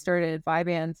after I started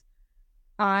Vyvanse,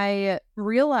 I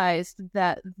realized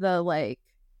that the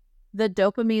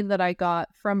dopamine that I got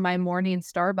from my morning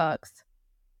Starbucks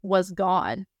was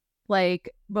gone. Like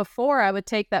before I would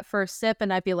take that first sip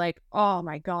and I'd be like, oh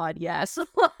my God, yes.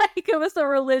 Like it was a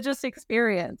religious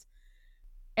experience.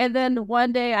 And then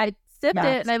one day I sipped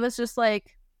it and I was just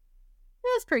like,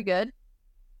 yeah, it's pretty good.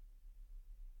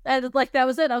 And like that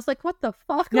was it. I was like, what the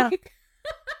fuck? Yeah. Like,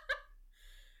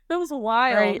 that was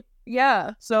wild. Right.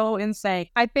 Yeah. So insane.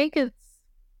 I think it's,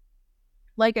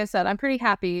 like I said, I'm pretty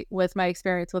happy with my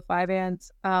experience with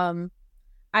Vyvanse.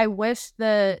 I wish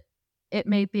that it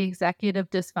made the executive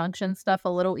dysfunction stuff a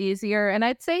little easier. And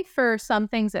I'd say for some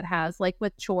things it has, like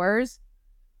with chores.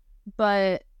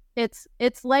 But it's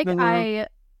like I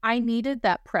needed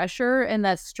that pressure and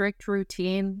that strict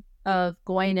routine of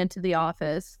going into the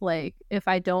office. Like if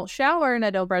I don't shower and I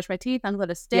don't brush my teeth, I'm going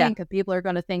to stink and people are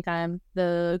going to think I'm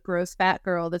the gross fat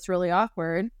girl that's really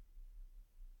awkward.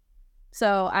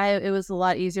 So it was a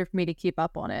lot easier for me to keep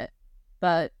up on it.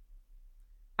 But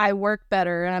I work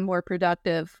better and I'm more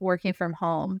productive working from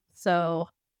home. So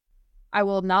I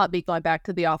will not be going back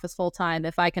to the office full time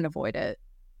if I can avoid it.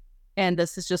 And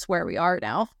this is just where we are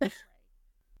now. I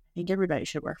think everybody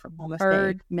should work from home if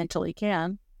they mentally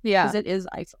can. Yeah. Because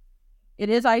it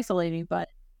is isolating, but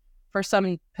for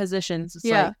some positions, it's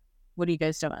like, what are you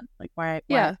guys doing? Like, why?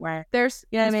 There's,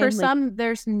 you know what I mean? For some,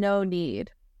 there's no need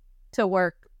to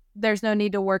work. There's no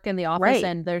need to work in the office,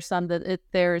 and there's some that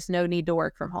there's no need to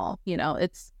work from home. You know,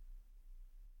 it's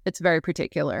very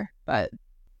particular, but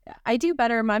I do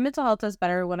better. My mental health does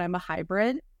better when I'm a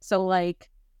hybrid. So like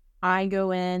I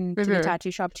go in to the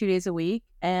tattoo shop 2 days a week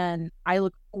and I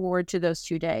look forward to those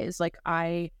 2 days. Like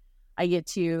I get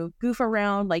to goof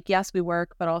around. Like, yes, we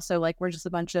work, but also like we're just a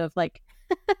bunch of like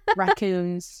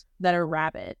raccoons that are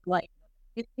rabid. Like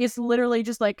it's literally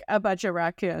just like a bunch of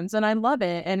raccoons and I love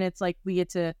it. And it's like I get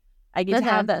to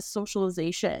have that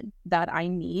socialization that I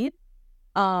need.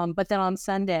 But then on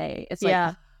Sunday, it's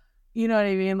like, you know what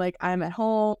I mean? Like I'm at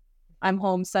home. I'm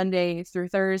home Sunday through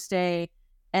Thursday,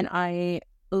 and I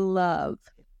love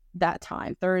that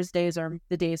time. Thursdays are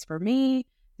the days for me.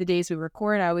 The days we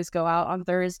record, I always go out on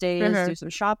Thursdays, do some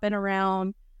shopping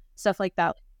around. stuff like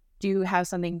that do have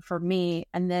something for me.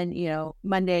 And then,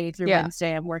 Monday through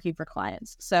Wednesday, I'm working for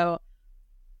clients. So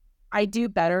I do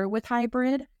better with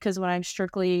hybrid because when I was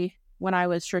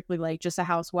strictly like just a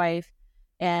housewife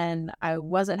and I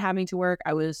wasn't having to work,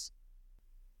 I was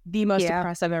the most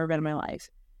depressed I've ever been in my life.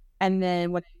 And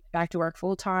then when I went back to work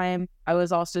full time, I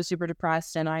was also super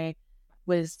depressed and I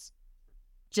was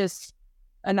just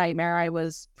a nightmare.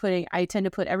 I tend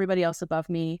to put everybody else above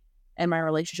me and my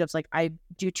relationships. Like I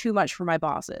do too much for my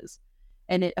bosses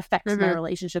and it affects my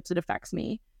relationships. It affects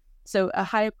me. So a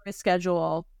hybrid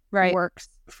schedule works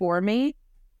for me.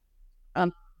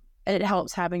 And it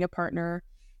helps having a partner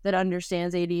that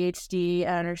understands ADHD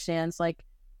and understands like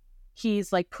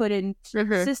he's like put in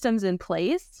systems in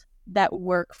place that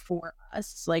work for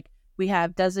us. Like we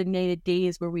have designated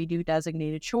days where we do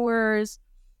designated chores.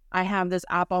 I have this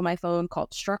app on my phone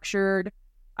called Structured.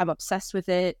 I'm obsessed with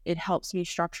it. It helps me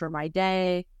structure my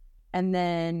day. And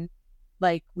then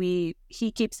like he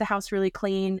keeps the house really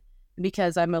clean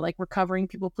because I'm a like recovering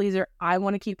people pleaser. I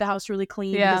want to keep the house really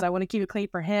clean because I want to keep it clean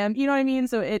for him. You know what I mean?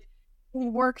 So it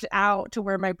worked out to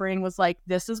where my brain was like,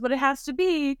 this is what it has to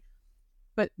be.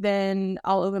 But then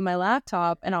I'll open my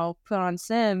laptop and I'll put on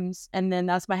Sims, and then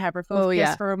that's my hyper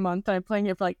focus for a month. And I'm playing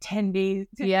it for like 10 days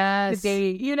a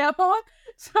day,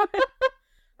 So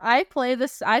I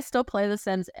still play The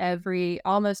Sims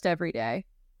almost every day.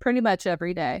 Pretty much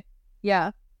every day.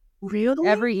 Yeah. Really?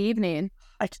 Every evening.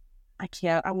 I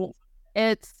can't. I won't.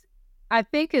 I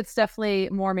think it's definitely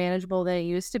more manageable than it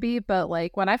used to be, but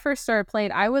like when I first started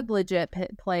playing, I would legit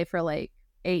play for like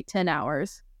 8-10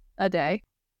 hours a day.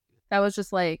 That was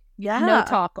just like no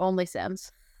talk, only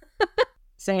Sims.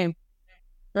 Same.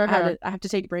 I have to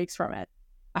take breaks from it.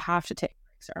 I have to take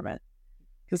breaks from it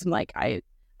because I'm like I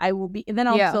will be, and then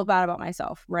I'll feel bad about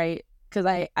myself, right? Because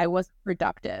I wasn't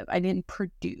productive. I didn't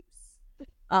produce.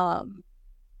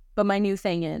 But my new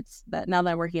thing is that now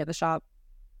that I'm working at the shop,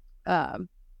 2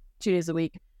 days a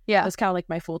week, it's kind of like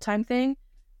my full-time thing.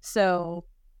 So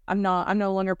I'm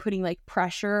no longer putting like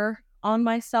pressure on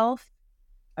myself.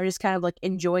 I'm just kind of like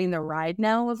enjoying the ride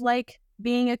now of like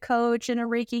being a coach and a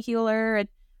Reiki healer and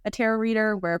a tarot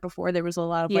reader, where before there was a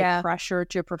lot of like pressure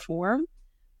to perform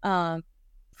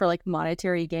for like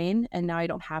monetary gain, and now I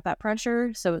don't have that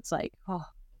pressure. So it's like, oh,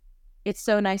 it's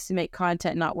so nice to make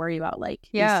content and not worry about like,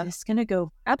 is this gonna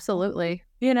go? Absolutely.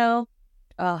 So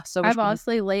I've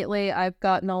honestly lately I've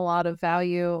gotten a lot of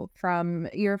value from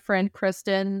your friend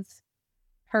Kristen's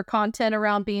her content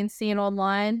around being seen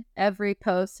online. Every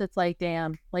post, it's like,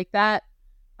 damn, like that.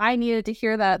 I needed to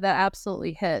hear that. That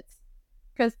absolutely hits.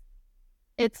 Because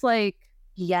it's like,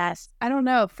 yes, I don't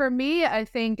know. For me, I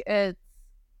think it's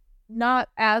not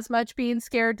as much being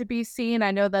scared to be seen.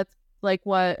 I know that's like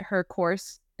what her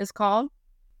course is called.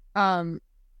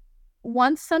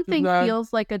 Once something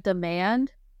feels like a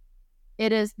demand,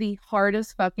 it is the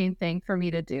hardest fucking thing for me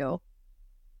to do.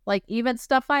 Like even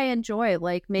stuff I enjoy,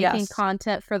 like making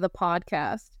content for the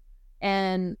podcast,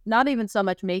 and not even so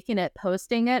much making it,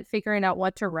 posting it, figuring out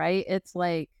what to write. It's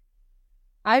like,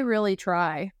 I really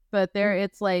try, but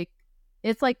it's like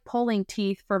pulling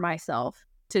teeth for myself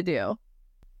to do.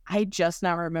 I just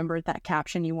now remembered that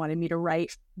caption you wanted me to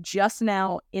write just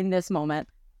now in this moment.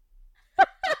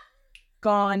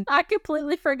 Gone. I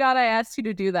completely forgot I asked you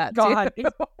to do that. Gone. Too.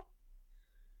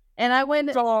 And I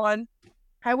went. Gone.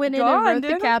 I went in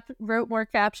and wrote more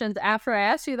captions after I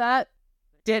asked you that.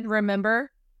 Didn't remember.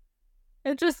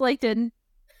 It just like didn't.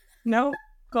 No,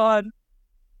 God.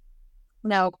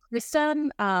 No,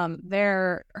 Kristen.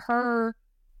 Her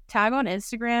tag on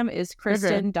Instagram is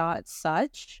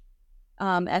Kristen.such.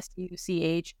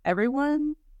 SUCH.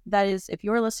 Everyone that is, if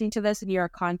you're listening to this and you're a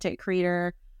content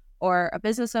creator or a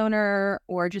business owner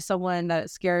or just someone that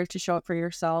is scared to show up for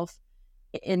yourself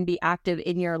and be active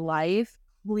in your life,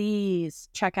 please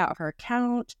check out her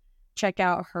account, check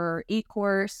out her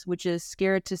e-course, which is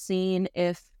Scared to Seen.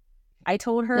 If I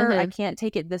told her I can't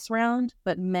take it this round,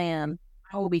 but man,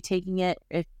 I will be taking it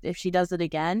if she does it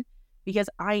again, because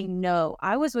I know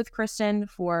I was with Kristen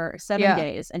for 7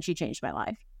 days and she changed my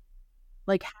life.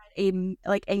 Like had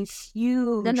a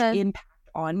huge impact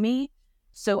on me.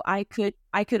 So I could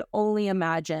only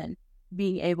imagine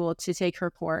being able to take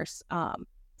her course.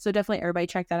 So definitely everybody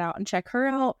check that out and check her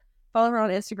out. Follow her on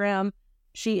Instagram.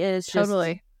 She is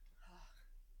totally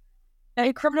an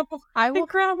incredible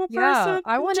person. Yeah,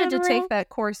 I wanted to take that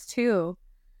course too,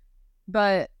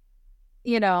 but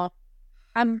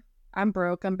I'm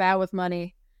broke. I'm bad with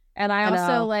money, and I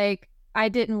also like I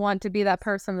didn't want to be that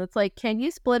person that's like, can you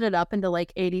split it up into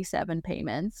like 87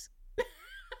 payments?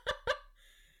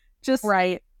 Just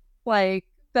right, like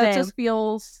that. Same. Just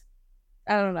feels,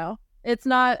 I don't know. It's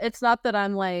not that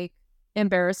I'm like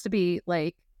embarrassed to be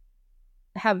like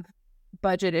have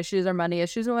budget issues or money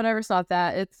issues or whatever. It's not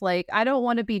that. It's like I don't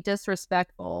want to be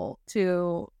disrespectful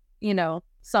to,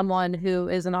 someone who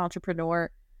is an entrepreneur,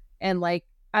 and like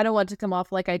I don't want to come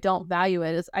off like I don't value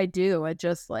it as I do. I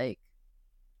just like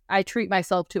I treat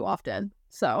myself too often.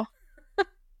 So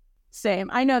same.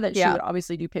 I know that she would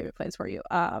obviously do payment plans for you,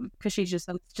 because that's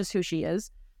just who she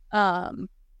is.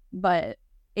 But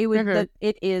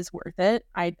it is worth it.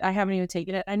 I haven't even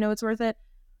taken it. I know it's worth it.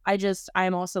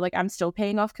 I'm also like, I'm still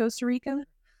paying off Costa Rica.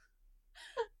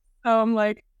 So I'm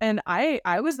like, and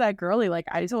I was that girly. Like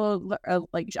I told,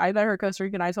 I met her Costa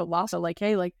Rica, and I told Lhasa, like,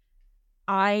 hey, like,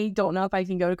 I don't know if I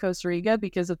can go to Costa Rica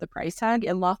because of the price tag.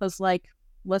 And Lhasa's like,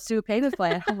 let's do a payment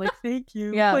plan. I'm like, thank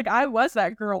you. Yeah. Like I was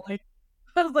that girl. Like,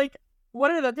 I was like,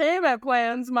 what are the payment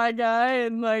plans, my guy?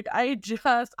 And like, I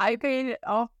paid it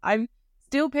off. I'm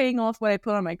still paying off what I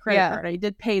put on my credit card. I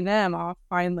did pay them off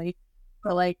finally.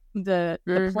 But like the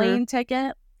plane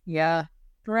ticket. Yeah.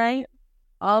 Right?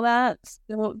 All that,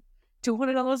 still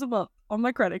 $200 a month on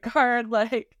my credit card,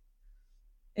 like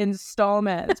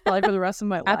installments, probably for the rest of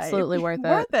my life. Absolutely worth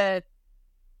it.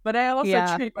 But I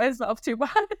also treat myself too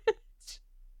much.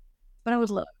 But I would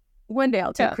love one day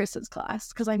I'll take Kristen's class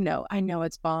because I know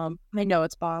it's bomb.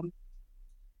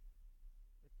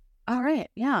 All right,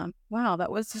 yeah. Wow,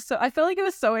 that was just so. I feel like it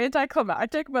was so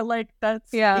anticlimactic, but like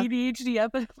that's ADHD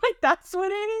episode. Like that's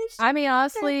what ADHD. I mean,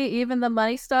 honestly, even the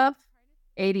money stuff,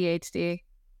 ADHD.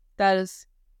 That is,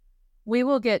 we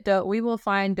will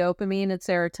find dopamine and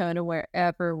serotonin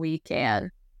wherever we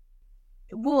can.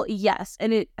 Well, yes,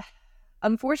 and it.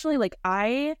 Unfortunately, like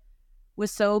I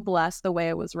was so blessed the way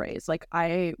I was raised. Like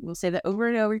I will say that over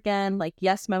and over again. Like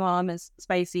yes, my mom is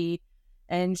spicy.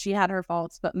 And she had her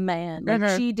faults, but man,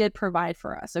 like she did provide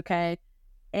for us, okay?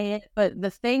 But the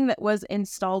thing that was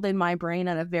installed in my brain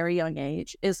at a very young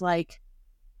age is like,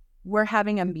 we're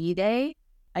having a me day.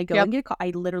 I go and get I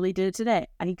literally did it today.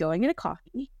 I go and get a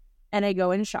coffee, and I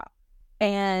go and shop.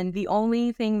 And the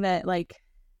only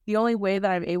way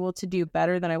that I'm able to do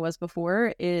better than I was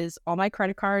before is all my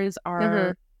credit cards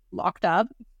are locked up.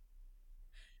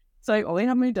 So I only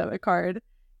have my debit card.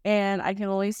 And I can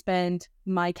only spend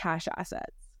my cash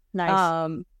assets.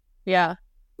 Nice.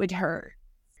 Which hurts.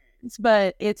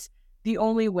 But it's the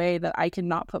only way that I can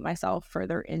not put myself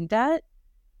further in debt.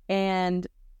 And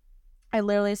I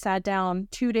literally sat down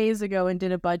 2 days ago and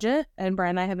did a budget. And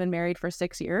Brian and I have been married for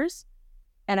 6 years.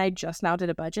 And I just now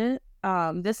did a budget.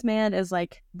 This man is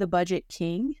like the budget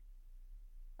king.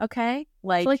 Okay?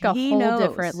 Like, it's like he whole knows.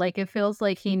 Different. Like it feels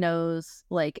like he knows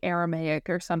like Aramaic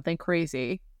or something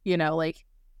crazy. Like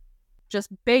just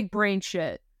big brain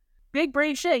shit. Big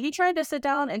brain shit. He tried to sit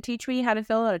down and teach me how to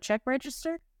fill out a check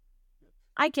register.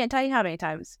 I can't tell you how many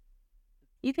times.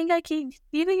 You think I do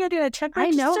a check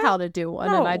register? I know how to do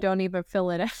one, and I don't even fill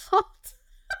it out.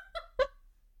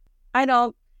 I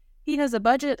don't. He has a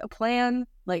budget, a plan.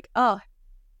 Like, oh,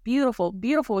 beautiful,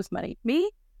 beautiful with money. Me?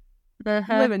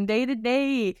 Living day to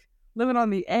day. Living on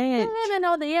the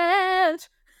edge.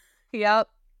 Yep.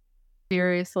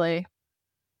 Seriously.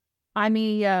 I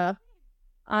mean,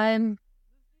 I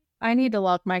need to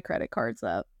lock my credit cards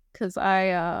up because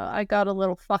I got a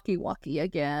little fucky wucky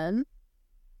again,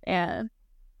 and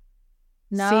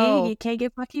see, you can't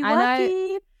get fucky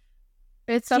wucky.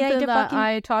 It's something that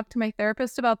I talked to my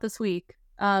therapist about this week.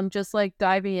 Just like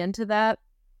diving into that,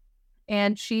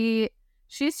 and she's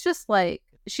just like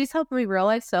she's helping me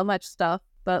realize so much stuff.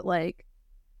 But like,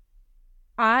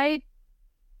 I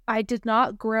did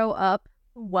not grow up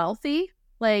wealthy.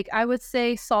 Like, I would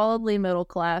say solidly middle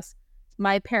class.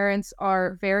 My parents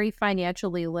are very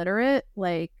financially literate.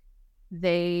 Like,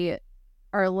 they're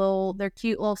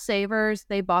cute little savers.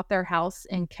 They bought their house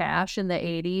in cash in the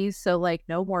 80s. So, like,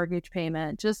 no mortgage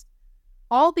payment. Just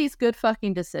all these good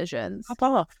fucking decisions.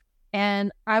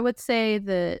 And I would say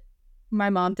that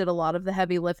my mom did a lot of the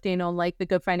heavy lifting on, like, the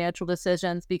good financial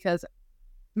decisions because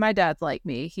my dad's like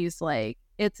me. He's like,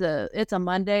 it's a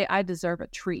Monday. I deserve a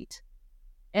treat.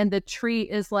 And the treat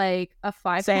is like a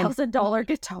 $5,000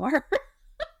 guitar.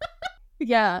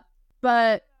 Yeah.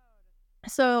 But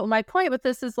so my point with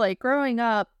this is like growing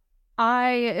up,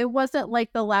 it wasn't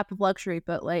like the lap of luxury,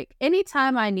 but like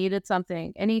anytime I needed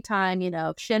something, anytime,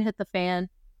 shit hit the fan,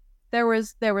 there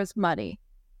was money.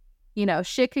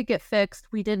 Shit could get fixed.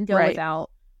 We didn't go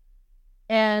without.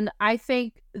 And I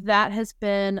think that has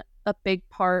been a big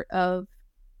part of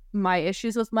my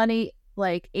issues with money,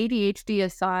 like ADHD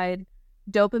aside,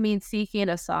 dopamine seeking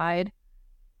aside.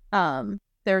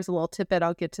 There's a little tidbit,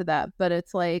 I'll get to that, but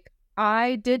it's like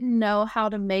I didn't know how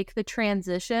to make the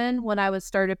transition when I was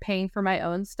started paying for my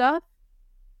own stuff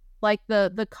Like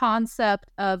the concept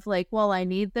of like, well, I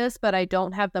need this, but I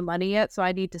don't have the money yet, so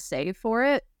I need to save for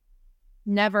it.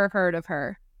 Never heard of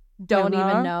her. Don't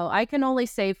even know. I can only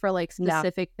save for like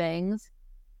specific things.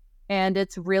 And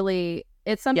it's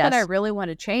something I really want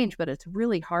to change, but it's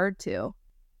really hard to.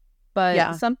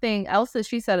 But something else that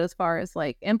she said as far as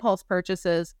like impulse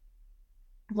purchases,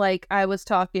 like I was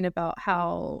talking about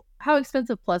how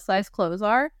expensive plus size clothes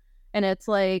are. And it's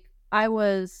like I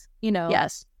was,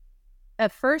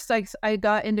 at first I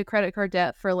got into credit card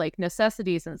debt for like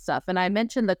necessities and stuff. And I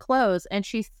mentioned the clothes and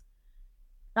she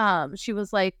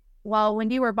was like, well, when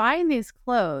you were buying these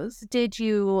clothes,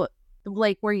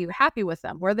 were you happy with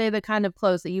them? Were they the kind of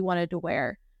clothes that you wanted to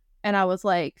wear? And I was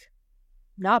like,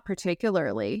 not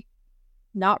particularly.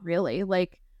 Not really.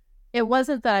 Like, it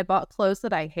wasn't that I bought clothes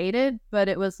that I hated, but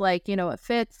it was like, it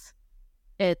fits.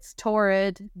 It's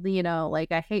torrid.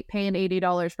 Like I hate paying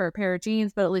 $80 for a pair of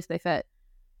jeans, but at least they fit.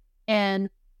 And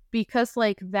because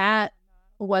like that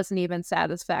wasn't even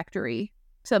satisfactory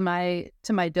to my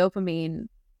dopamine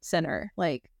center,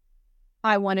 like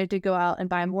I wanted to go out and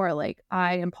buy more. Like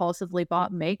I impulsively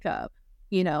bought makeup,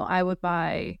 I would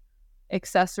buy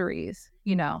accessories,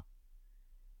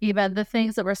 even the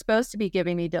things that were supposed to be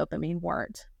giving me dopamine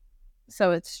weren't.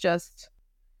 So it's just,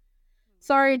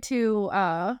 sorry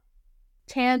to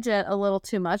tangent a little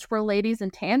too much. We're ladies in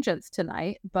tangents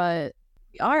tonight, but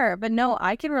we are. But no,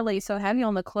 I can relate so heavy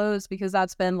on the clothes because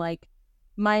that's been like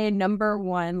my number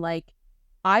one. Like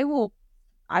I will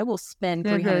spend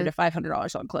 $300 to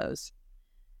 $500 on clothes.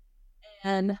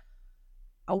 And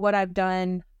what I've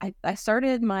done, I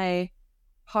started my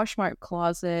Poshmark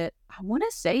closet, I want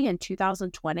to say in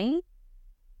 2020,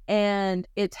 and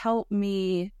it's helped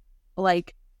me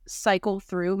like cycle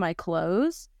through my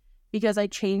clothes because I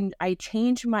changed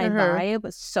my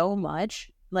vibe so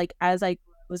much, like as I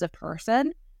grew as a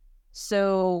person.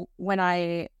 So when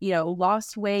I,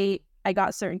 lost weight, I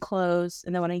got certain clothes,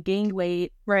 and then when I gained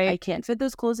weight, I can't fit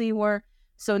those clothes anymore.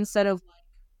 So instead of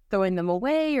throwing them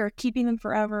away or keeping them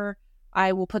forever,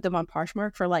 I will put them on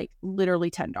Poshmark for like literally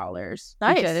 $10.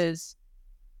 Nice. Because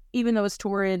even though it's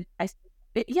torrid, I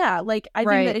think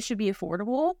that it should be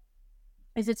affordable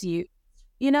as it's you,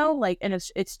 and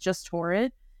it's just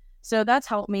torrid. So that's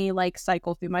helped me like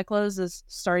cycle through my clothes is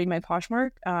starting my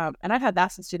Poshmark. And I've had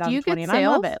that since 2020 and I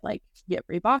love it. Like you get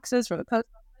free boxes for the post.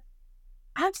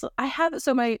 Absolutely. I have it.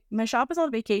 So my shop is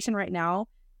on vacation right now,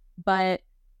 but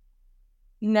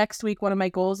next week, one of my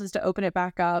goals is to open it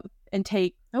back up and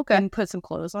and put some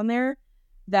clothes on there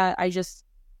that I just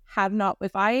have not.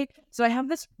 So I have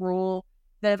this rule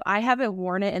that if I haven't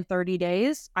worn it in 30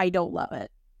 days, I don't love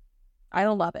it. I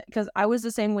don't love it because I was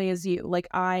the same way as you. Like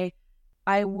I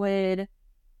would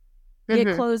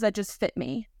get clothes that just fit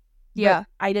me. Yeah.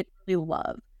 I didn't really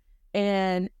love.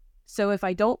 And so if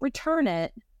I don't return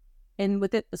it, and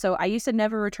with it, so I used to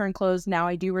never return clothes. Now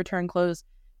I do return clothes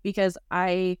because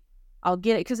I'll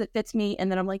get it because it fits me,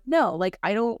 and then I'm like, no, like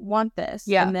I don't want this,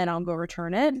 and then I'll go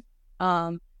return it.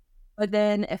 But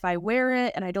then if I wear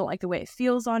it and I don't like the way it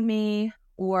feels on me,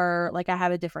 or like I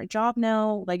have a different job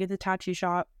now, like at the tattoo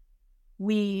shop,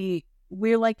 we're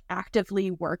like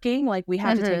actively working, like we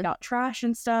have to take out trash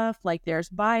and stuff. Like there's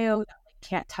bio that like,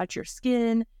 can't touch your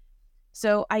skin.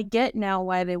 So I get now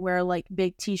why they wear like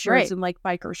big t-shirts and like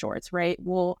biker shorts, right?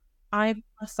 Well, I'm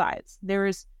plus size.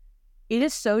 It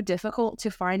is so difficult to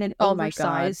find an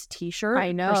oversized t-shirt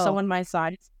for someone my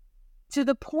size. To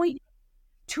the point,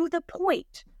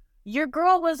 your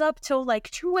girl was up till like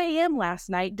 2 a.m. last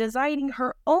night designing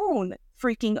her own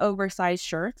freaking oversized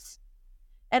shirts.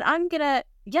 And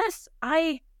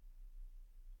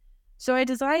so I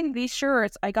designed these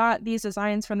shirts. I got these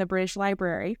designs from the British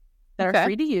Library that are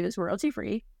free to use, royalty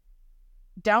free.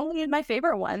 Downloaded my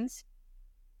favorite ones,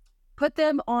 put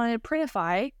them on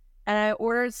Printify, and I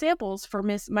ordered samples for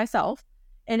myself.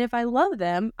 And if I love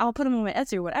them, I'll put them on my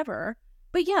Etsy or whatever.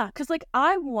 But yeah, because like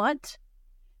I want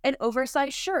an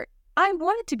oversized shirt. I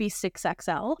want it to be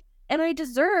 6XL, and I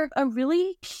deserve a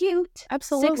really cute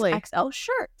 6XL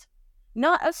shirt.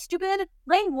 Not a stupid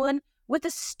lame one with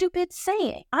a stupid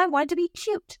saying. I want it to be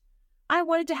cute. I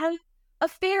wanted to have a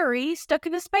fairy stuck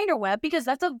in a spider web because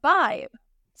that's a vibe.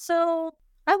 So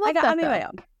I like that. I made my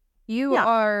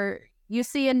own. You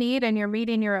see a need and you're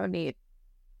meeting your own need.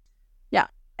 Yeah,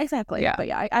 exactly. Yeah. But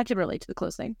yeah, I can relate to the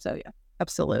clothes thing. So yeah.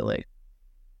 Absolutely.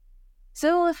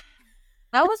 So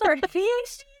that was our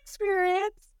ADHD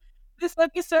experience. This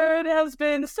episode has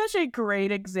been such a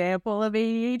great example of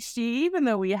ADHD, even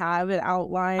though we have an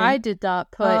outline. I did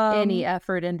not put any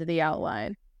effort into the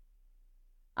outline.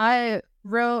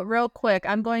 Real quick,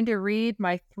 I'm going to read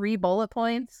my 3 bullet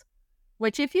points,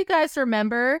 which if you guys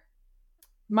remember,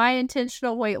 My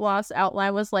intentional weight loss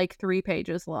outline was like 3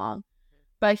 pages long.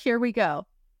 But here we go.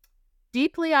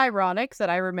 Deeply ironic that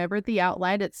I remembered the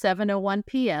outline at 7:01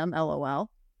 p.m. LOL.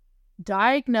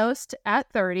 Diagnosed at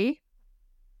 30.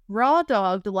 Raw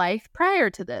dogged life prior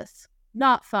to this.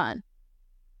 Not fun.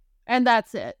 And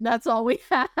that's it. That's all we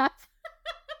have.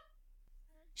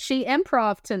 She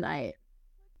improv tonight.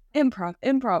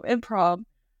 Improv.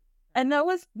 And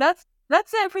that's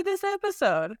it for this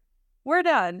episode. We're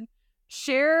done.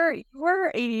 Share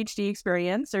your ADHD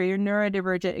experience or your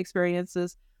neurodivergent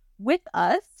experiences with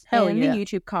us in the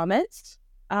YouTube comments.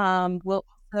 We'll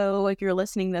also, if you're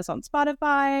listening this on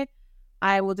Spotify,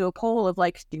 I will do a poll of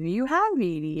like, do you have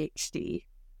ADHD?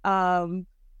 And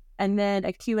then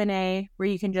a Q&A where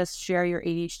you can just share your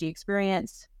ADHD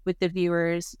experience with the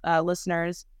viewers,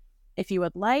 listeners, if you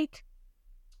would like.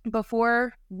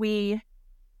 Before we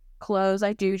close,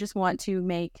 I do just want to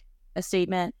make a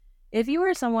statement. If you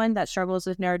are someone that struggles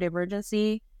with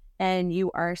neurodivergency and you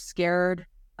are scared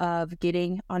of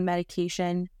getting on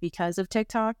medication because of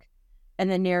TikTok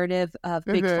and the narrative of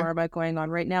big pharma going on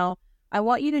right now, I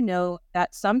want you to know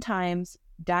that sometimes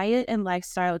diet and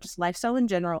lifestyle, just lifestyle in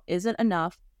general, isn't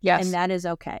enough. Yes. And that is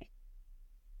okay.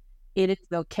 It is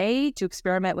okay to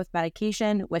experiment with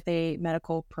medication with a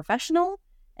medical professional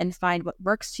and find what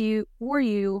works for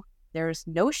you. There's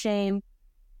no shame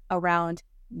around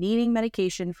needing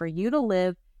medication for you to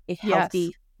live a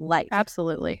healthy life.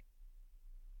 Absolutely.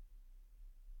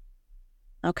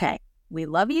 Okay. We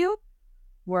love you.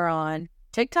 We're on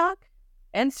TikTok,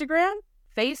 Instagram,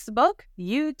 Facebook,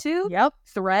 YouTube,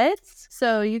 Threads.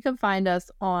 So you can find us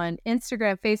on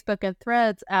Instagram, Facebook, and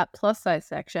Threads at Plus Size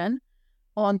Section.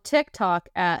 On TikTok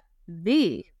at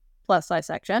the Plus Size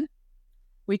Section.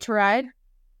 We tried.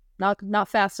 Not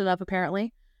fast enough,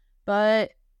 apparently.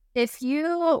 But if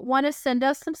you want to send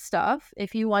us some stuff,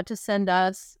 if you want to send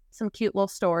us some cute little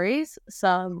stories,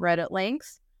 some Reddit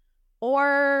links,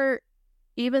 or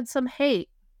even some hate,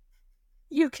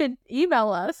 you can email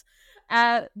us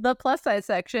at the plus size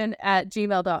section at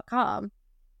gmail.com.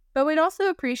 But we'd also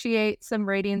appreciate some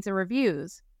ratings and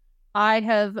reviews. I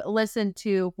have listened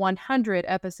to 100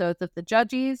 episodes of The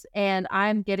Judgies, and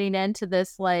I'm getting into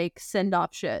this like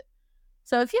send-off shit.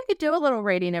 So if you could do a little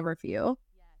rating and review,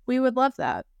 we would love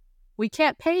that. We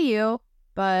can't pay you,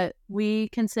 but we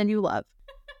can send you love.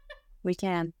 We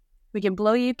can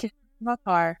blow you in my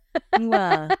car.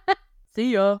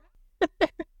 See ya.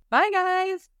 Bye,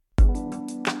 guys.